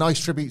 I think in a nice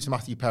tribute to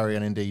Matthew Perry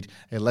and indeed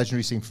a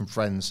legendary scene from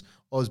Friends,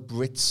 us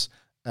Brits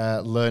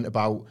learned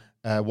about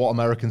what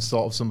Americans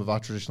thought of some of our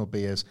traditional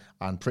beers,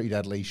 and Pretty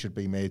Deadly should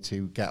be made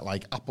to get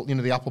like apple,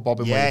 the apple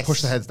bobbing where you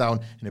push the heads down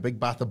in a big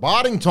bath of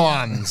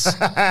Barringtons,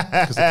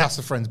 because the cast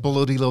of Friends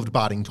bloody loved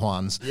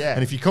Barringtons. Yeah.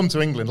 And if you come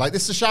to England, like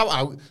this is a shout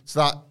out to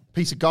that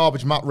piece of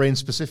garbage, Matt Rains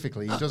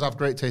specifically. He does have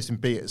great taste in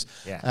beers.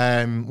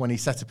 Yeah. When he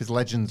set up his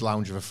Legends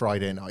Lounge of a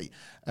Friday night,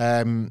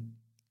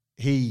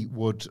 he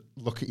would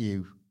look at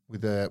you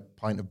with a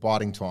pint of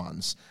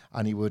Barringtons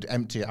and he would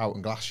empty it out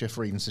in glass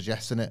for even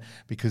suggesting it,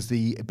 because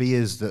the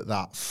beers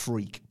that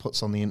freak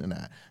puts on the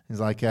internet, he's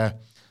like,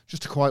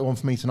 just a quiet one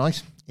for me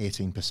tonight,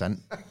 18%.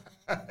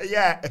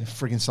 Yeah.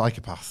 Friggin'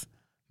 psychopath,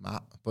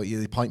 Matt. But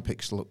the pint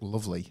picks look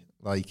lovely.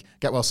 Like,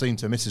 get well seen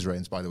to Mrs.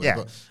 Rains, by the way.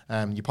 Yeah.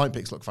 But your pint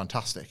picks look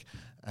fantastic.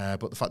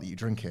 But the fact that you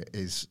drink it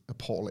is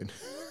appalling.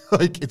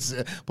 Like, it's.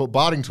 But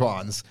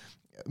Barringtons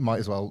might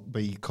as well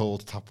be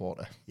cold tap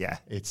water. Yeah.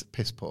 It's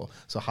piss poor.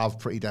 So have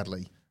Pretty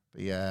Deadly.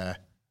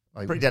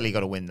 Pretty Deadly got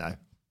to win, though.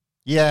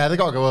 Yeah, they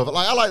got to go over.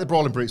 Like, I like the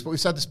Brawling Brutes, but we've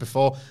said this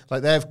before.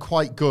 Like, they have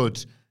quite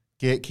good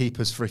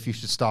gatekeepers for if you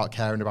should start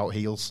caring about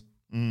heels.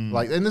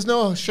 Like, and there's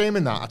no shame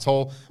in that at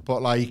all.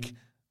 But like,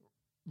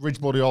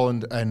 Ridge Buddy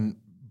Holland and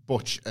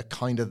Butch are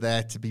kind of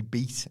there to be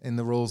beat in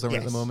the roles they're in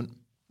at the moment.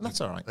 And that's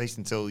all right. At least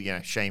until,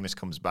 Sheamus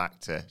comes back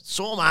to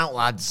sort them out,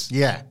 lads.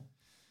 Yeah.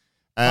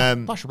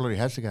 Bash your bloody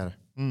heads together.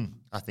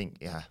 I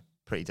think,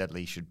 Pretty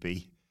Deadly should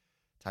be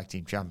tag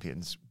team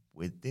champions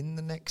within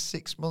the next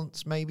 6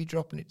 months, maybe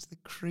dropping it to the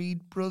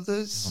Creed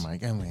brothers. Oh my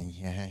God.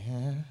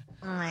 Yeah.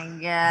 Oh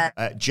my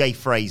God. Jay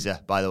Fraser,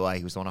 by the way,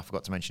 who was the one I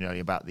forgot to mention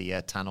earlier about the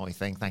Tannoy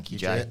thing. Thank you,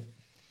 Jay.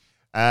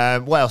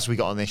 What else have we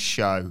got on this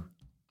show?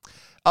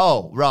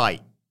 Oh,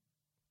 right.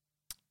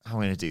 I'm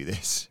going to do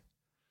this.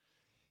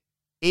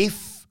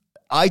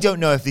 I don't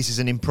know if this is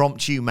an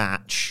impromptu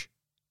match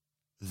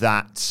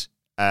that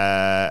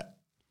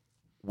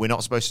we're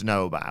not supposed to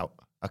know about.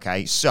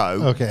 Okay,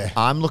 so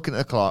I'm looking at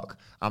the clock.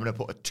 I'm going to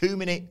put a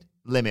 2-minute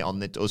limit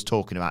on us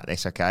talking about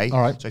this, okay? All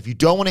right. So if you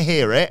don't want to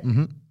hear it,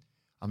 I'm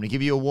going to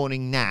give you a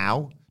warning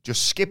now.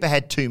 Just skip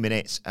ahead 2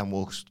 minutes and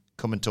we'll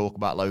come and talk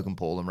about Logan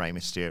Paul and Rey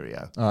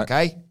Mysterio. All right.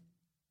 Okay?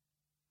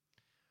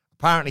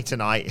 Apparently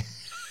tonight,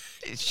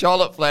 it's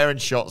Charlotte Flair and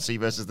Shotzi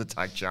versus the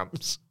tag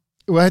champs.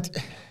 What?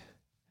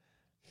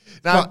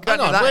 Now, hang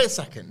on, wait a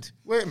second.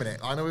 Wait a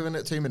minute. I know we've been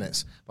at 2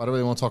 minutes, but I don't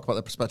really want to talk about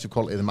the prospective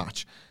quality of the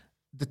match.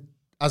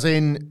 As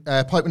in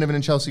Piper Niven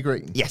and Chelsea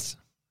Green? Yes.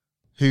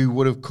 Who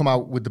would have come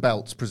out with the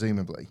belts,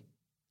 presumably.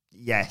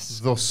 Yes.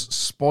 Thus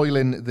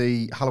spoiling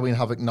the Halloween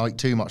Havoc Night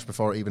 2 match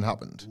before it even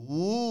happened.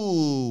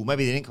 Ooh,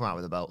 maybe they didn't come out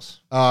with the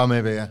belts. Oh,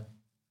 maybe, yeah.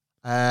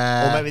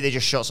 Or maybe they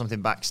just shot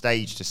something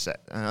backstage to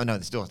set. Oh, no,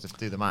 they still have to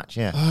do the match,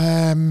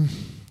 yeah.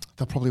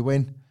 They'll probably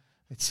win.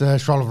 It's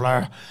Charlotte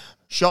Flair.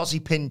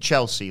 Shotzi pinned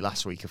Chelsea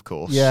last week, of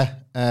course. Yeah.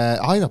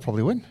 They'll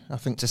probably win, I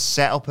think. To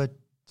set up a...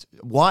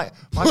 Why?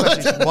 My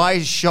question is, why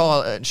is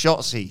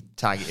Shotzi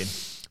tagging?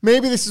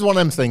 Maybe this is one of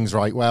them things,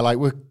 right, where like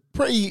we're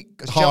pretty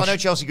harsh. I know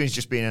Chelsea Green's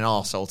just being an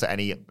arsehole to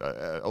any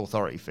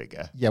authority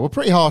figure. Yeah, we're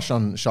pretty harsh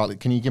on Charlotte.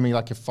 Can you give me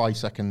like a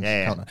 5-second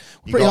counter?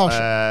 We're pretty harsh.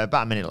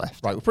 About a minute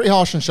left. Right, we're pretty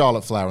harsh on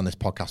Charlotte Flair on this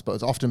podcast, but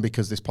it's often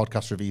because this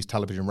podcast reviews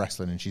television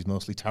wrestling and she's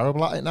mostly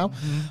terrible at it now.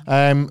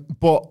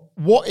 But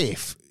what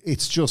if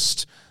it's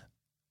just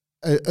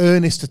an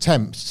earnest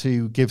attempt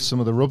to give some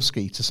of the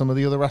rubski to some of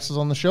the other wrestlers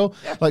on the show?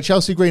 Yeah. Like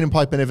Chelsea Green and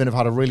Piper Niven have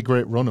had a really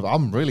great run of it.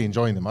 I'm really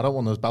enjoying them. I don't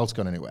want those belts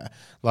going anywhere.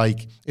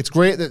 Like, it's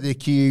great that the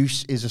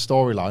accused is a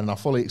storyline, and I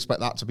fully expect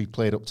that to be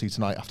played up to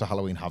tonight after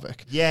Halloween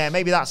Havoc. Yeah,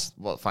 maybe that's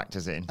what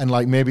factors in. And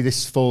like maybe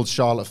this folds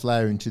Charlotte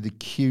Flair into the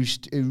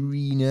accused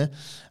arena.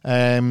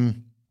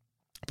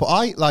 But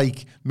I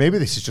like, maybe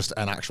this is just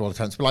an actual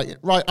attempt to be like,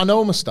 right, I know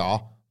I'm a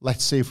star.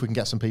 Let's see if we can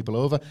get some people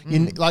over.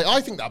 Like,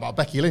 I think that about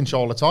Becky Lynch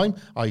all the time.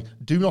 I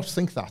do not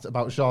think that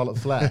about Charlotte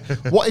Flair.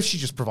 What if she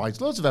just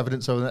provides loads of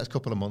evidence over the next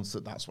couple of months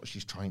that that's what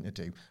she's trying to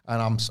do? And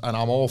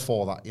I'm all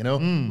for that, you know?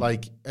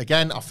 Like,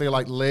 again, I feel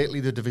like lately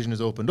the division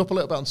has opened up a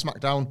little bit on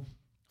SmackDown.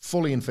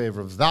 Fully in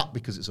favour of that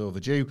because it's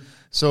overdue.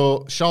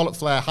 So Charlotte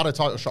Flair had a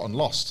title shot and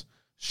lost.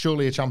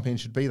 Surely a champion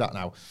should be that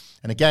now.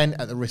 And again,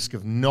 at the risk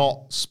of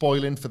not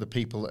spoiling for the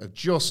people that have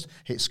just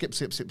hit skip,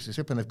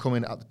 and they've come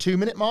in at the 2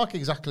 minute mark,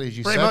 exactly as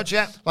you said. Pretty much,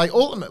 yeah. Like,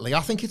 ultimately, I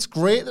think it's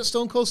great that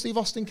Stone Cold Steve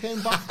Austin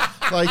came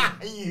back. Like,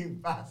 you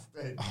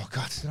bastard. Oh,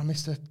 God, did I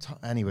miss the...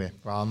 Anyway,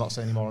 well, I'll not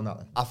say any more on that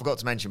then. I forgot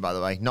to mention, by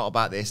the way, not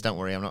about this, don't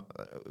worry, I'm not...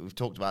 we've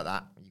talked about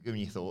that. You've given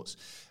your thoughts.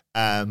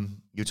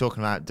 You're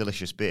talking about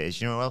delicious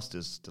beers. You know who else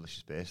does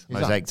delicious beers?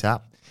 Mosaic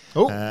Tap.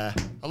 Oh.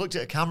 I looked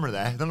at a camera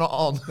there. They're not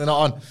on. They're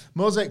not on.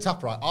 Mosaic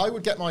Tap, right. I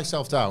would get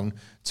myself down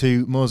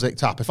to Mosaic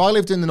Tap. If I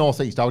lived in the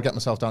Northeast, I would get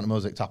myself down to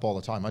Mosaic Tap all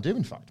the time. I do,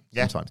 in fact.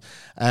 Yeah.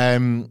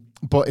 Sometimes.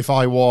 But if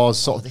I was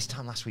sort of... This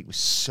time last week was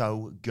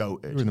so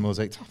goated. We were in the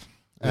Mosaic Tap.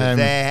 We were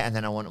there, and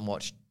then I went and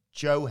watched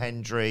Joe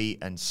Hendry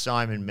and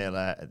Simon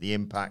Miller at the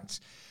Impact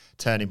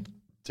Turning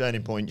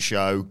Point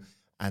show.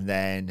 And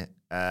then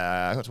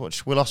I got to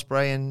watch Will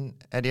Ospreay and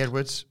Eddie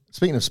Edwards.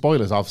 Speaking of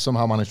spoilers, I've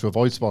somehow managed to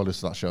avoid spoilers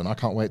for that show, and I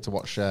can't wait to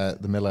watch the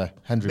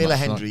Miller-Hendry match.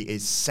 Miller-Hendry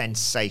is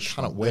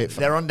sensational. Cannot wait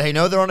for They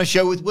know they're on a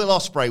show with Will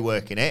Ospreay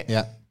working it.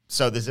 Yeah.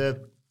 So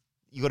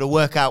you got to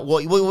work out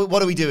what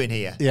are we doing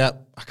here? Yeah,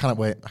 I cannot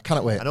wait.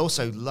 And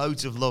also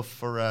loads of love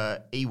for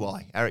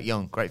EY, Eric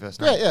Young, great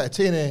first name. Yeah, a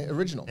TNA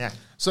original. Yeah.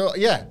 So,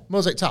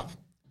 Mosaic Tap.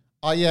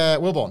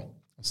 Wilborn, I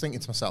was thinking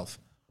to myself,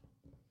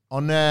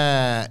 on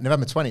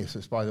November 20th,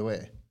 which, by the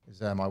way, is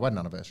my wedding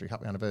anniversary.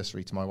 Happy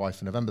anniversary to my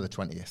wife on November the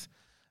 20th.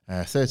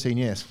 13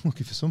 years.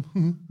 Looking for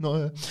some.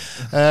 Not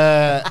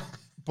her.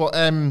 But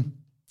I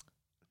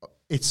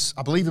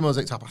believe the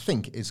Mosaic Tap, I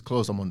think, is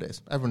closed on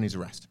Mondays. Everyone needs a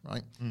rest,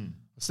 right? I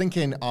was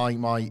thinking I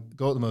might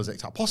go to the Mosaic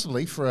Tap,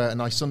 possibly for a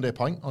nice Sunday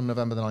pint on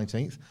November the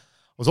 19th. I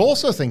was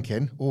also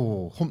thinking,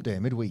 hump day,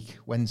 midweek,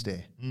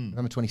 Wednesday,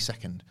 November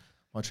 22nd. I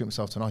might treat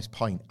myself to a nice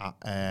pint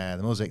at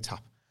the Mosaic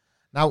Tap.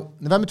 Now,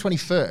 November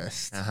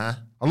 21st,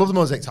 I love the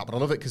Mosaic Tap, but I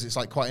love it because it's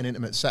like quite an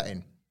intimate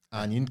setting.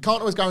 And you can't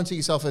always guarantee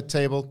yourself a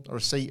table or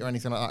a seat or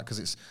anything like that because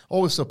it's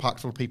always so packed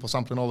full of people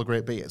sampling all the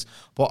great beers.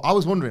 But I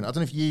was wondering, I don't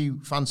know if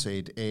you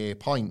fancied a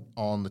pint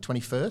on the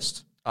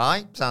 21st.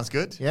 Aye, sounds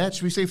good. Yeah,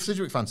 should we see if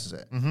Sidgwick fancies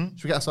it?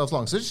 Should we get ourselves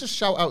along? So just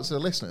shout out to the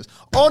listeners.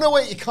 Oh, no,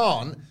 wait, you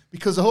can't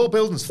because the whole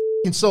building's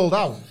f***ing sold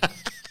out.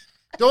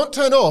 Don't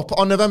turn up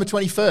on November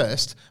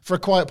 21st for a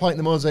quiet pint in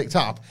the Mosaic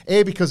Tap.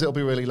 A, because it'll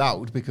be really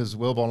loud because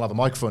Wilborn will have a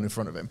microphone in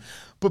front of him.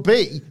 But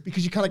B,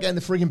 because you can't get in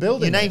the frigging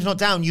building. Your name's not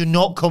down, you're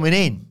not coming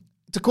in.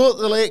 To quote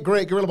the late,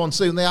 great Gorilla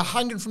Monsoon, they are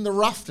hanging from the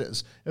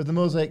rafters of the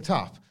Mosaic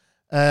Tap.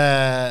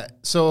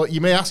 So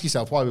you may ask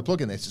yourself why we're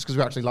plugging this. It's because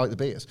we actually like the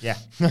beers. Yeah.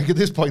 Like at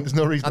this point, there's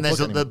no reason to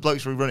plug And the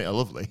blokes who run it are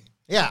lovely.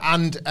 Yeah,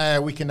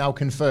 and we can now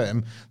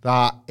confirm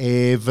that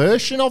a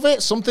version of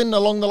it, something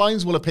along the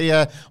lines, will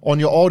appear on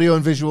your audio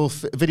and visual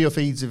video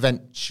feeds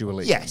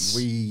eventually. Yes.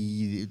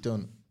 We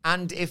don't.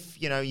 And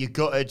if, you're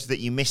gutted that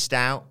you missed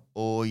out,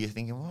 or you're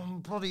thinking, well,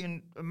 I'm bloody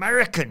an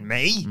American,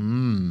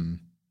 me.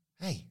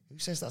 Hey, who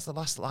says that's the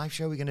last live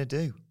show we're going to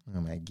do? Oh,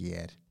 my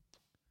God.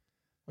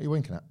 What are you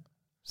winking at?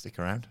 Stick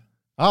around.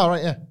 Oh,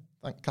 right, yeah.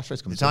 Cash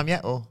race coming. Is it time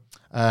yet, or?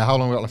 How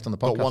long have we got left on the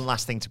podcast? Got one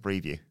last thing to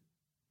preview.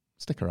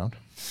 Stick around.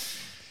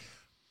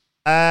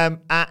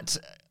 At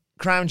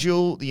Crown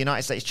Jewel, the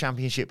United States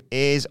Championship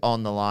is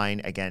on the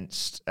line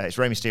against, it's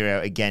Rey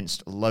Mysterio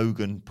against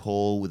Logan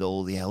Paul with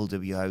all the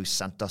LWO,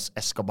 Santos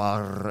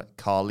Escobar,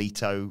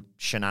 Carlito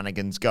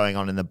shenanigans going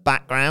on in the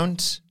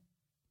background.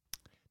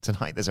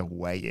 Tonight there's a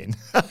weigh-in.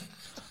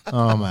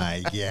 Oh,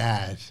 my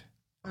God.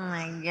 Oh,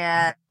 my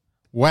God.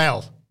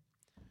 Well,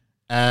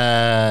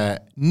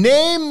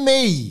 name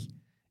me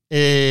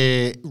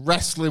a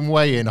wrestling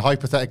weigh-in,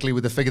 hypothetically,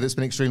 with a figure that's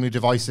been extremely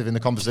divisive in the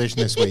conversation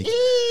this week,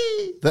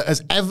 that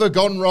has ever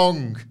gone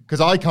wrong.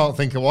 Because I can't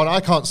think of one. I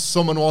can't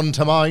summon one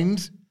to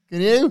mind.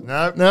 Can you?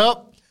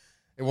 No.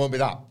 It won't be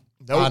that.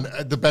 Nope.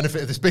 And the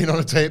benefit of this being on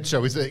a taped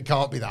show is that it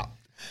can't be that.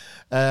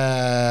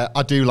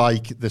 I do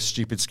like the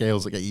stupid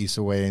scales that get used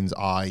to weigh-ins.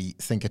 I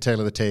think a tale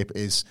of the tape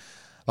is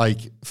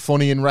like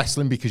funny in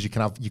wrestling because you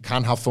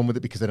can have fun with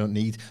it because they don't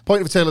need.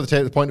 Point of a tale of the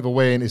tape, the point of a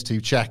weigh-in is to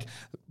check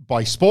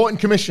by sporting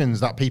commissions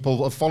that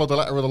people have followed the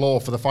letter of the law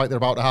for the fight they're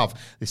about to have.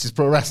 This is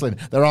pro wrestling.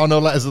 There are no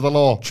letters of the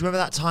law. Do you remember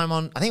that time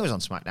I think it was on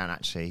SmackDown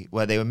actually,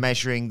 where they were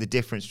measuring the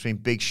difference between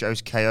Big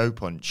Show's KO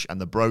punch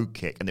and the Brogue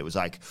Kick, and it was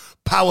like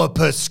power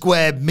per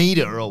square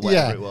meter or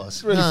whatever it was.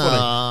 It's really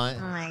funny.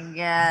 Oh, my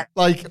God.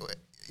 Like,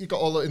 you got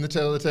all in the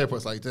tail of the tape where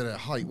it's like,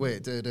 height,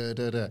 weight,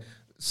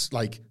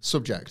 like,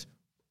 subject.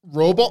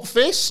 Robot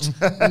fist?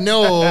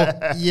 No.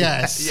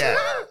 Yes. Yeah.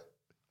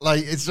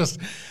 Like, it's just,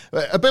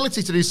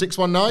 ability to do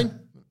 619?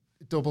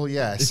 Double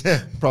yes.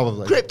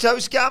 Probably. Crypto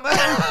scammer.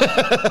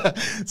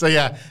 So,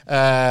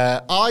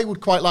 I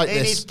would quite like in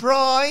this. his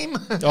prime.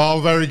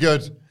 Oh, very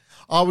good.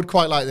 I would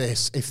quite like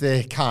this if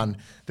they can.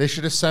 They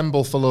should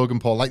assemble for Logan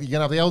Paul. Like, you're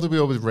going to have the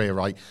LWO with Rhea,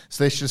 right?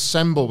 So they should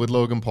assemble with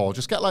Logan Paul.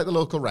 Just get, like, the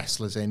local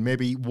wrestlers in.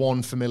 Maybe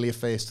one familiar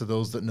face to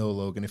those that know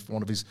Logan. If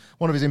one of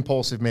his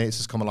impulsive mates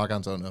has come along, I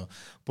don't know.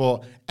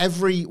 But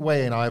every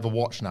weigh-in I ever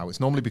watch now,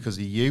 it's normally because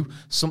of you.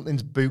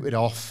 Something's booted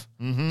off.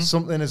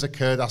 Something has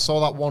occurred. I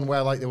saw that one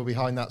where, like, they were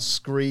behind that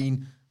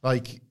screen,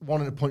 like,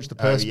 wanting to punch the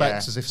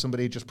perspex as if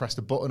somebody had just pressed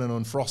a button and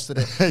unfrosted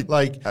it.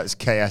 Like, that's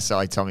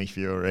KSI Tommy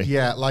Fury.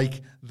 Yeah,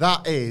 like,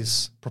 that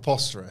is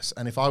preposterous.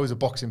 And if I was a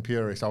boxing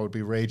purist, I would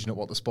be raging at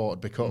what the sport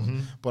had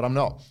become. But I'm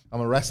not.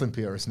 I'm a wrestling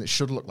purist, and it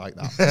should look like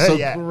that. So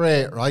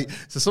great, right?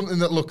 So something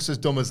that looks as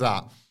dumb as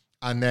that.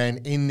 And then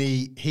in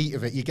the heat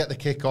of it, you get the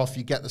kickoff,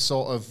 you get the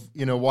sort of,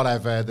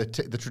 whatever, the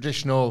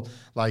traditional,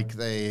 like,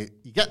 they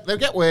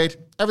get weighed,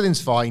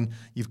 everything's fine.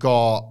 You've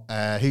got,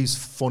 who's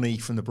funny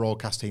from the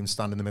broadcast team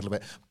stand in the middle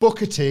of it?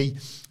 Booker T,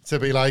 to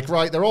be like,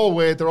 right, they're all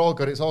weighed, they're all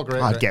good, it's all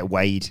great. I'd get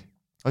weighed.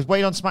 I was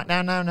weighed on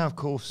SmackDown now, of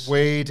course.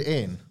 Weighed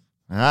in?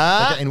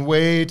 They're getting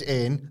weighed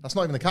in. That's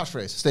not even the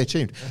catchphrase. Stay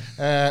tuned.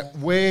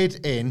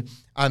 Weighed in,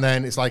 and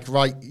then it's like,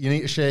 right, you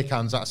need to shake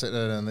hands. That's it.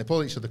 And they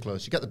pull each other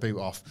close. You get the boot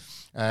off.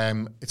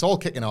 It's all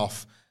kicking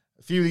off.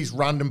 A few of these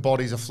random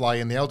bodies are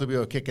flying. The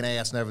LWO are kicking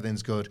ass and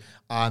everything's good.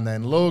 And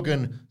then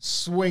Logan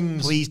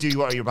swings. Please do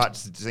what you're about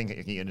to think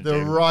you're going to do.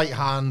 The right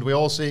hand. We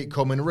all see it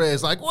coming.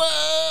 Ray's like,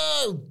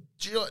 whoa!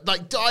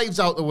 Like dives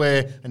out the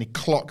way and he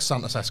clocks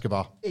Santos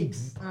Escobar. Oh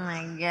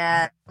my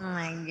God. Oh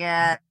my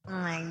God. Oh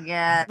my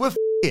God. We're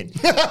f***ing.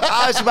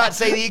 I was about to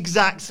say the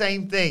exact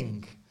same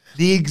thing.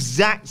 The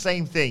exact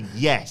same thing,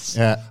 yes.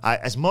 Yeah.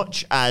 As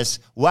much as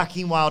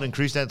Joaquin Wilde and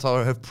Cruz del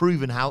Toro have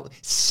proven how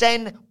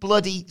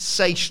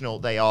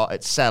bloody-sational they are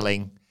at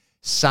selling,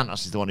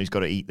 Santos is the one who's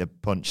got to eat the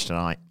punch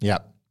tonight. Yeah.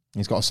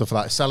 He's got stuff for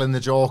that. Selling the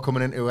jaw,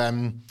 coming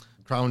into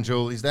Crown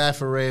Jewel. He's there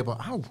for Ray, but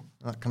ow,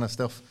 that kind of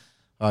stuff.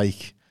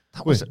 Like...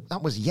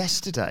 That was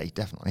yesterday,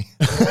 definitely.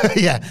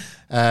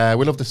 Yeah.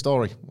 We love the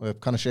story. We're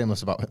kind of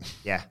shameless about it.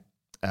 Yeah.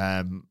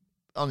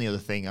 Only other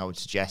thing I would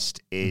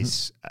suggest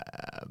is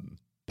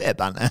bit of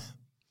banter.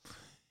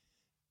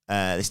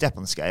 They step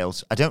on the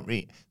scales. I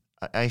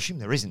assume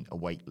there isn't a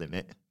weight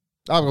limit.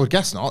 I would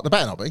guess not. There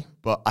better not be.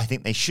 But I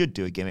think they should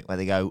do a gimmick where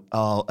they go,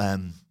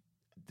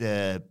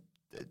 the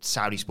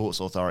Saudi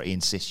Sports Authority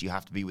insists you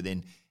have to be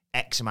within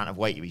X amount of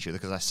weight of each other,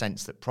 because I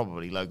sense that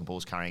probably Logan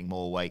Paul's carrying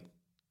more weight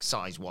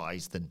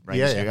size-wise than Rey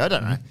Mysterio. I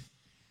don't know.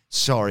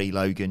 Sorry,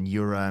 Logan,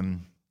 you're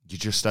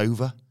just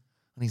over.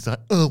 And he's like,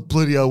 oh,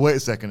 bloody hell, wait a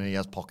second. And he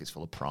has pockets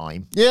full of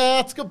Prime. Yeah,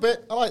 that's a good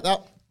bit. I like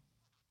that.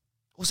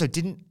 Also,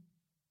 didn't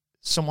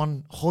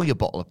someone hoy a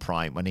bottle of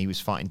Prime when he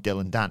was fighting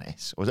Dylan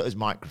Dennis? Or was it his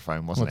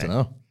microphone, wasn't it? I don't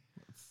know.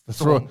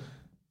 Someone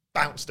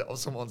bounced it off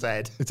someone's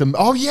head.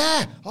 Oh,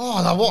 yeah.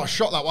 Oh, what a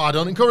shot that was. I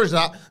don't encourage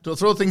that. Don't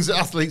throw things at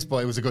athletes,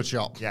 but it was a good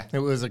shot. Yeah. It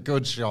was a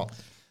good shot.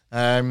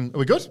 Are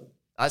we good?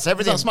 That's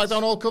everything. Is that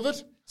SmackDown all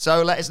covered?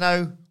 So let us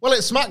know. Well,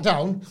 it's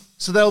SmackDown,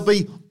 so there'll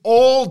be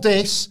all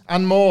this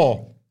and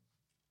more.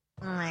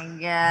 Oh my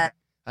God.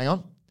 Hang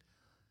on.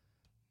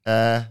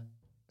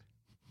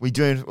 We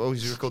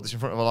record this in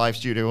front of a live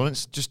studio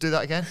audience. Just do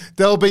that again.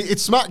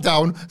 It's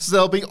SmackDown, so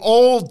there'll be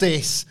all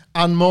this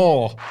and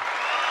more.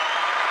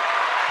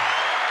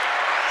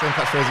 Same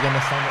catchphrase again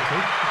this time next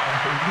week.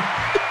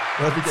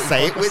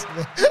 Say it with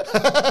me.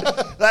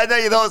 Let us know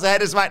your thoughts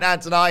ahead of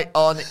SmackDown tonight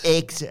on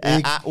X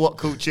at What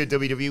Culture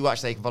WWE.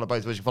 Watch there. You can follow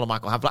both of us. You follow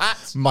Michael Hamflett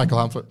at Michael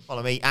Hamflett.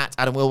 Follow me at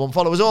Adam Wilborn.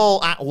 Follow us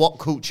all at What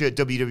Culture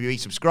WWE.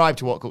 Subscribe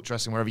to What Culture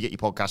Wrestling wherever you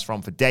get your podcasts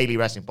from for daily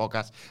wrestling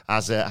podcasts.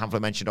 As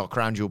Hamflett mentioned, our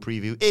Crown Jewel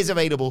preview is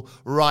available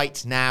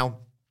right now.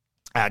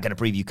 Going to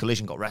preview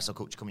Collision. Got Wrestle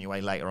Culture coming your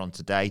way later on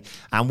today.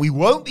 And we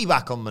won't be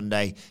back on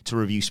Monday to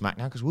review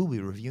SmackDown because we'll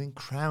be reviewing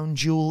Crown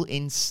Jewel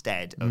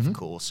instead, of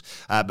course.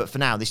 But for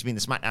now, this has been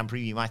the SmackDown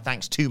preview. My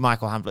thanks to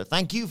Michael Hamflett.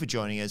 Thank you for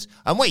joining us.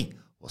 And we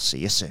will see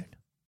you soon.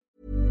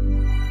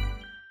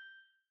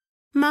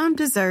 Mom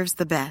deserves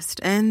the best,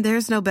 and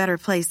there's no better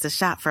place to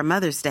shop for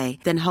Mother's Day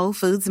than Whole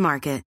Foods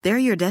Market. They're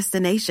your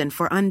destination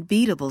for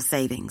unbeatable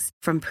savings,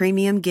 from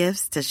premium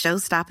gifts to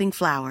show-stopping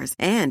flowers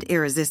and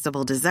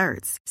irresistible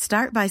desserts.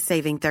 Start by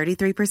saving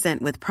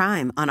 33% with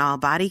Prime on all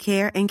body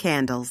care and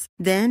candles.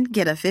 Then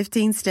get a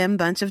 15-stem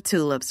bunch of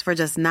tulips for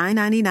just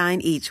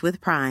 $9.99 each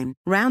with Prime.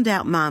 Round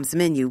out Mom's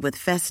menu with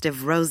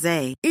festive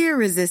rosé,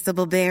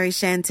 irresistible berry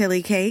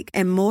chantilly cake,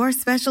 and more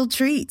special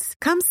treats.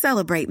 Come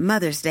celebrate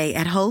Mother's Day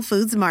at Whole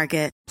Foods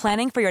Market.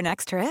 Planning for your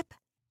next trip?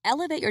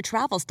 Elevate your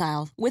travel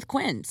style with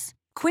Quince.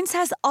 Quince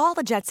has all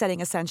the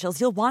jet-setting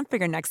essentials you'll want for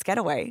your next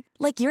getaway,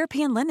 like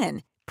European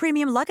linen,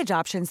 premium luggage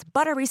options,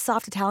 buttery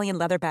soft Italian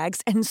leather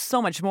bags, and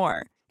so much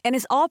more. And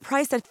is all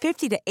priced at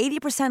 50 to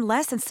 80%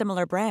 less than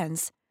similar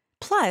brands.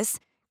 Plus,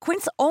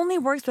 Quince only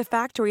works with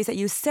factories that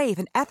use safe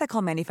and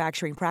ethical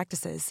manufacturing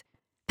practices.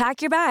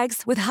 Pack your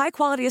bags with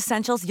high-quality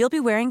essentials you'll be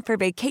wearing for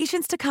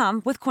vacations to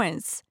come with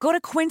Quince. Go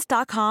to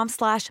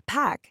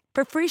quince.com/pack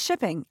for free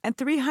shipping and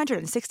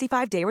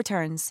 365-day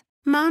returns.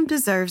 Mom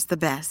deserves the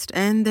best,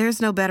 and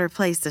there's no better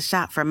place to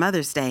shop for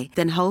Mother's Day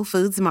than Whole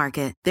Foods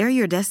Market. They're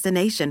your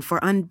destination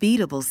for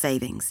unbeatable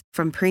savings,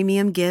 from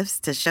premium gifts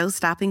to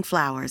show-stopping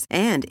flowers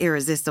and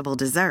irresistible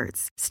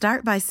desserts.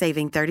 Start by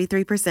saving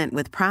 33%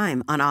 with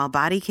Prime on all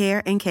body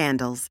care and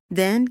candles.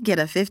 Then get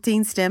a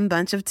 15-stem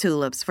bunch of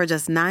tulips for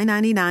just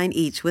 $9.99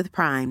 each with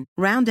Prime.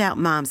 Round out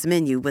Mom's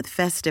menu with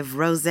festive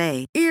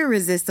rosé,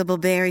 irresistible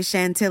berry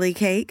chantilly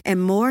cake,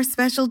 and more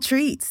special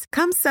treats.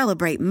 Come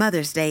celebrate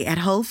Mother's Day at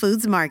Whole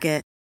Foods Market.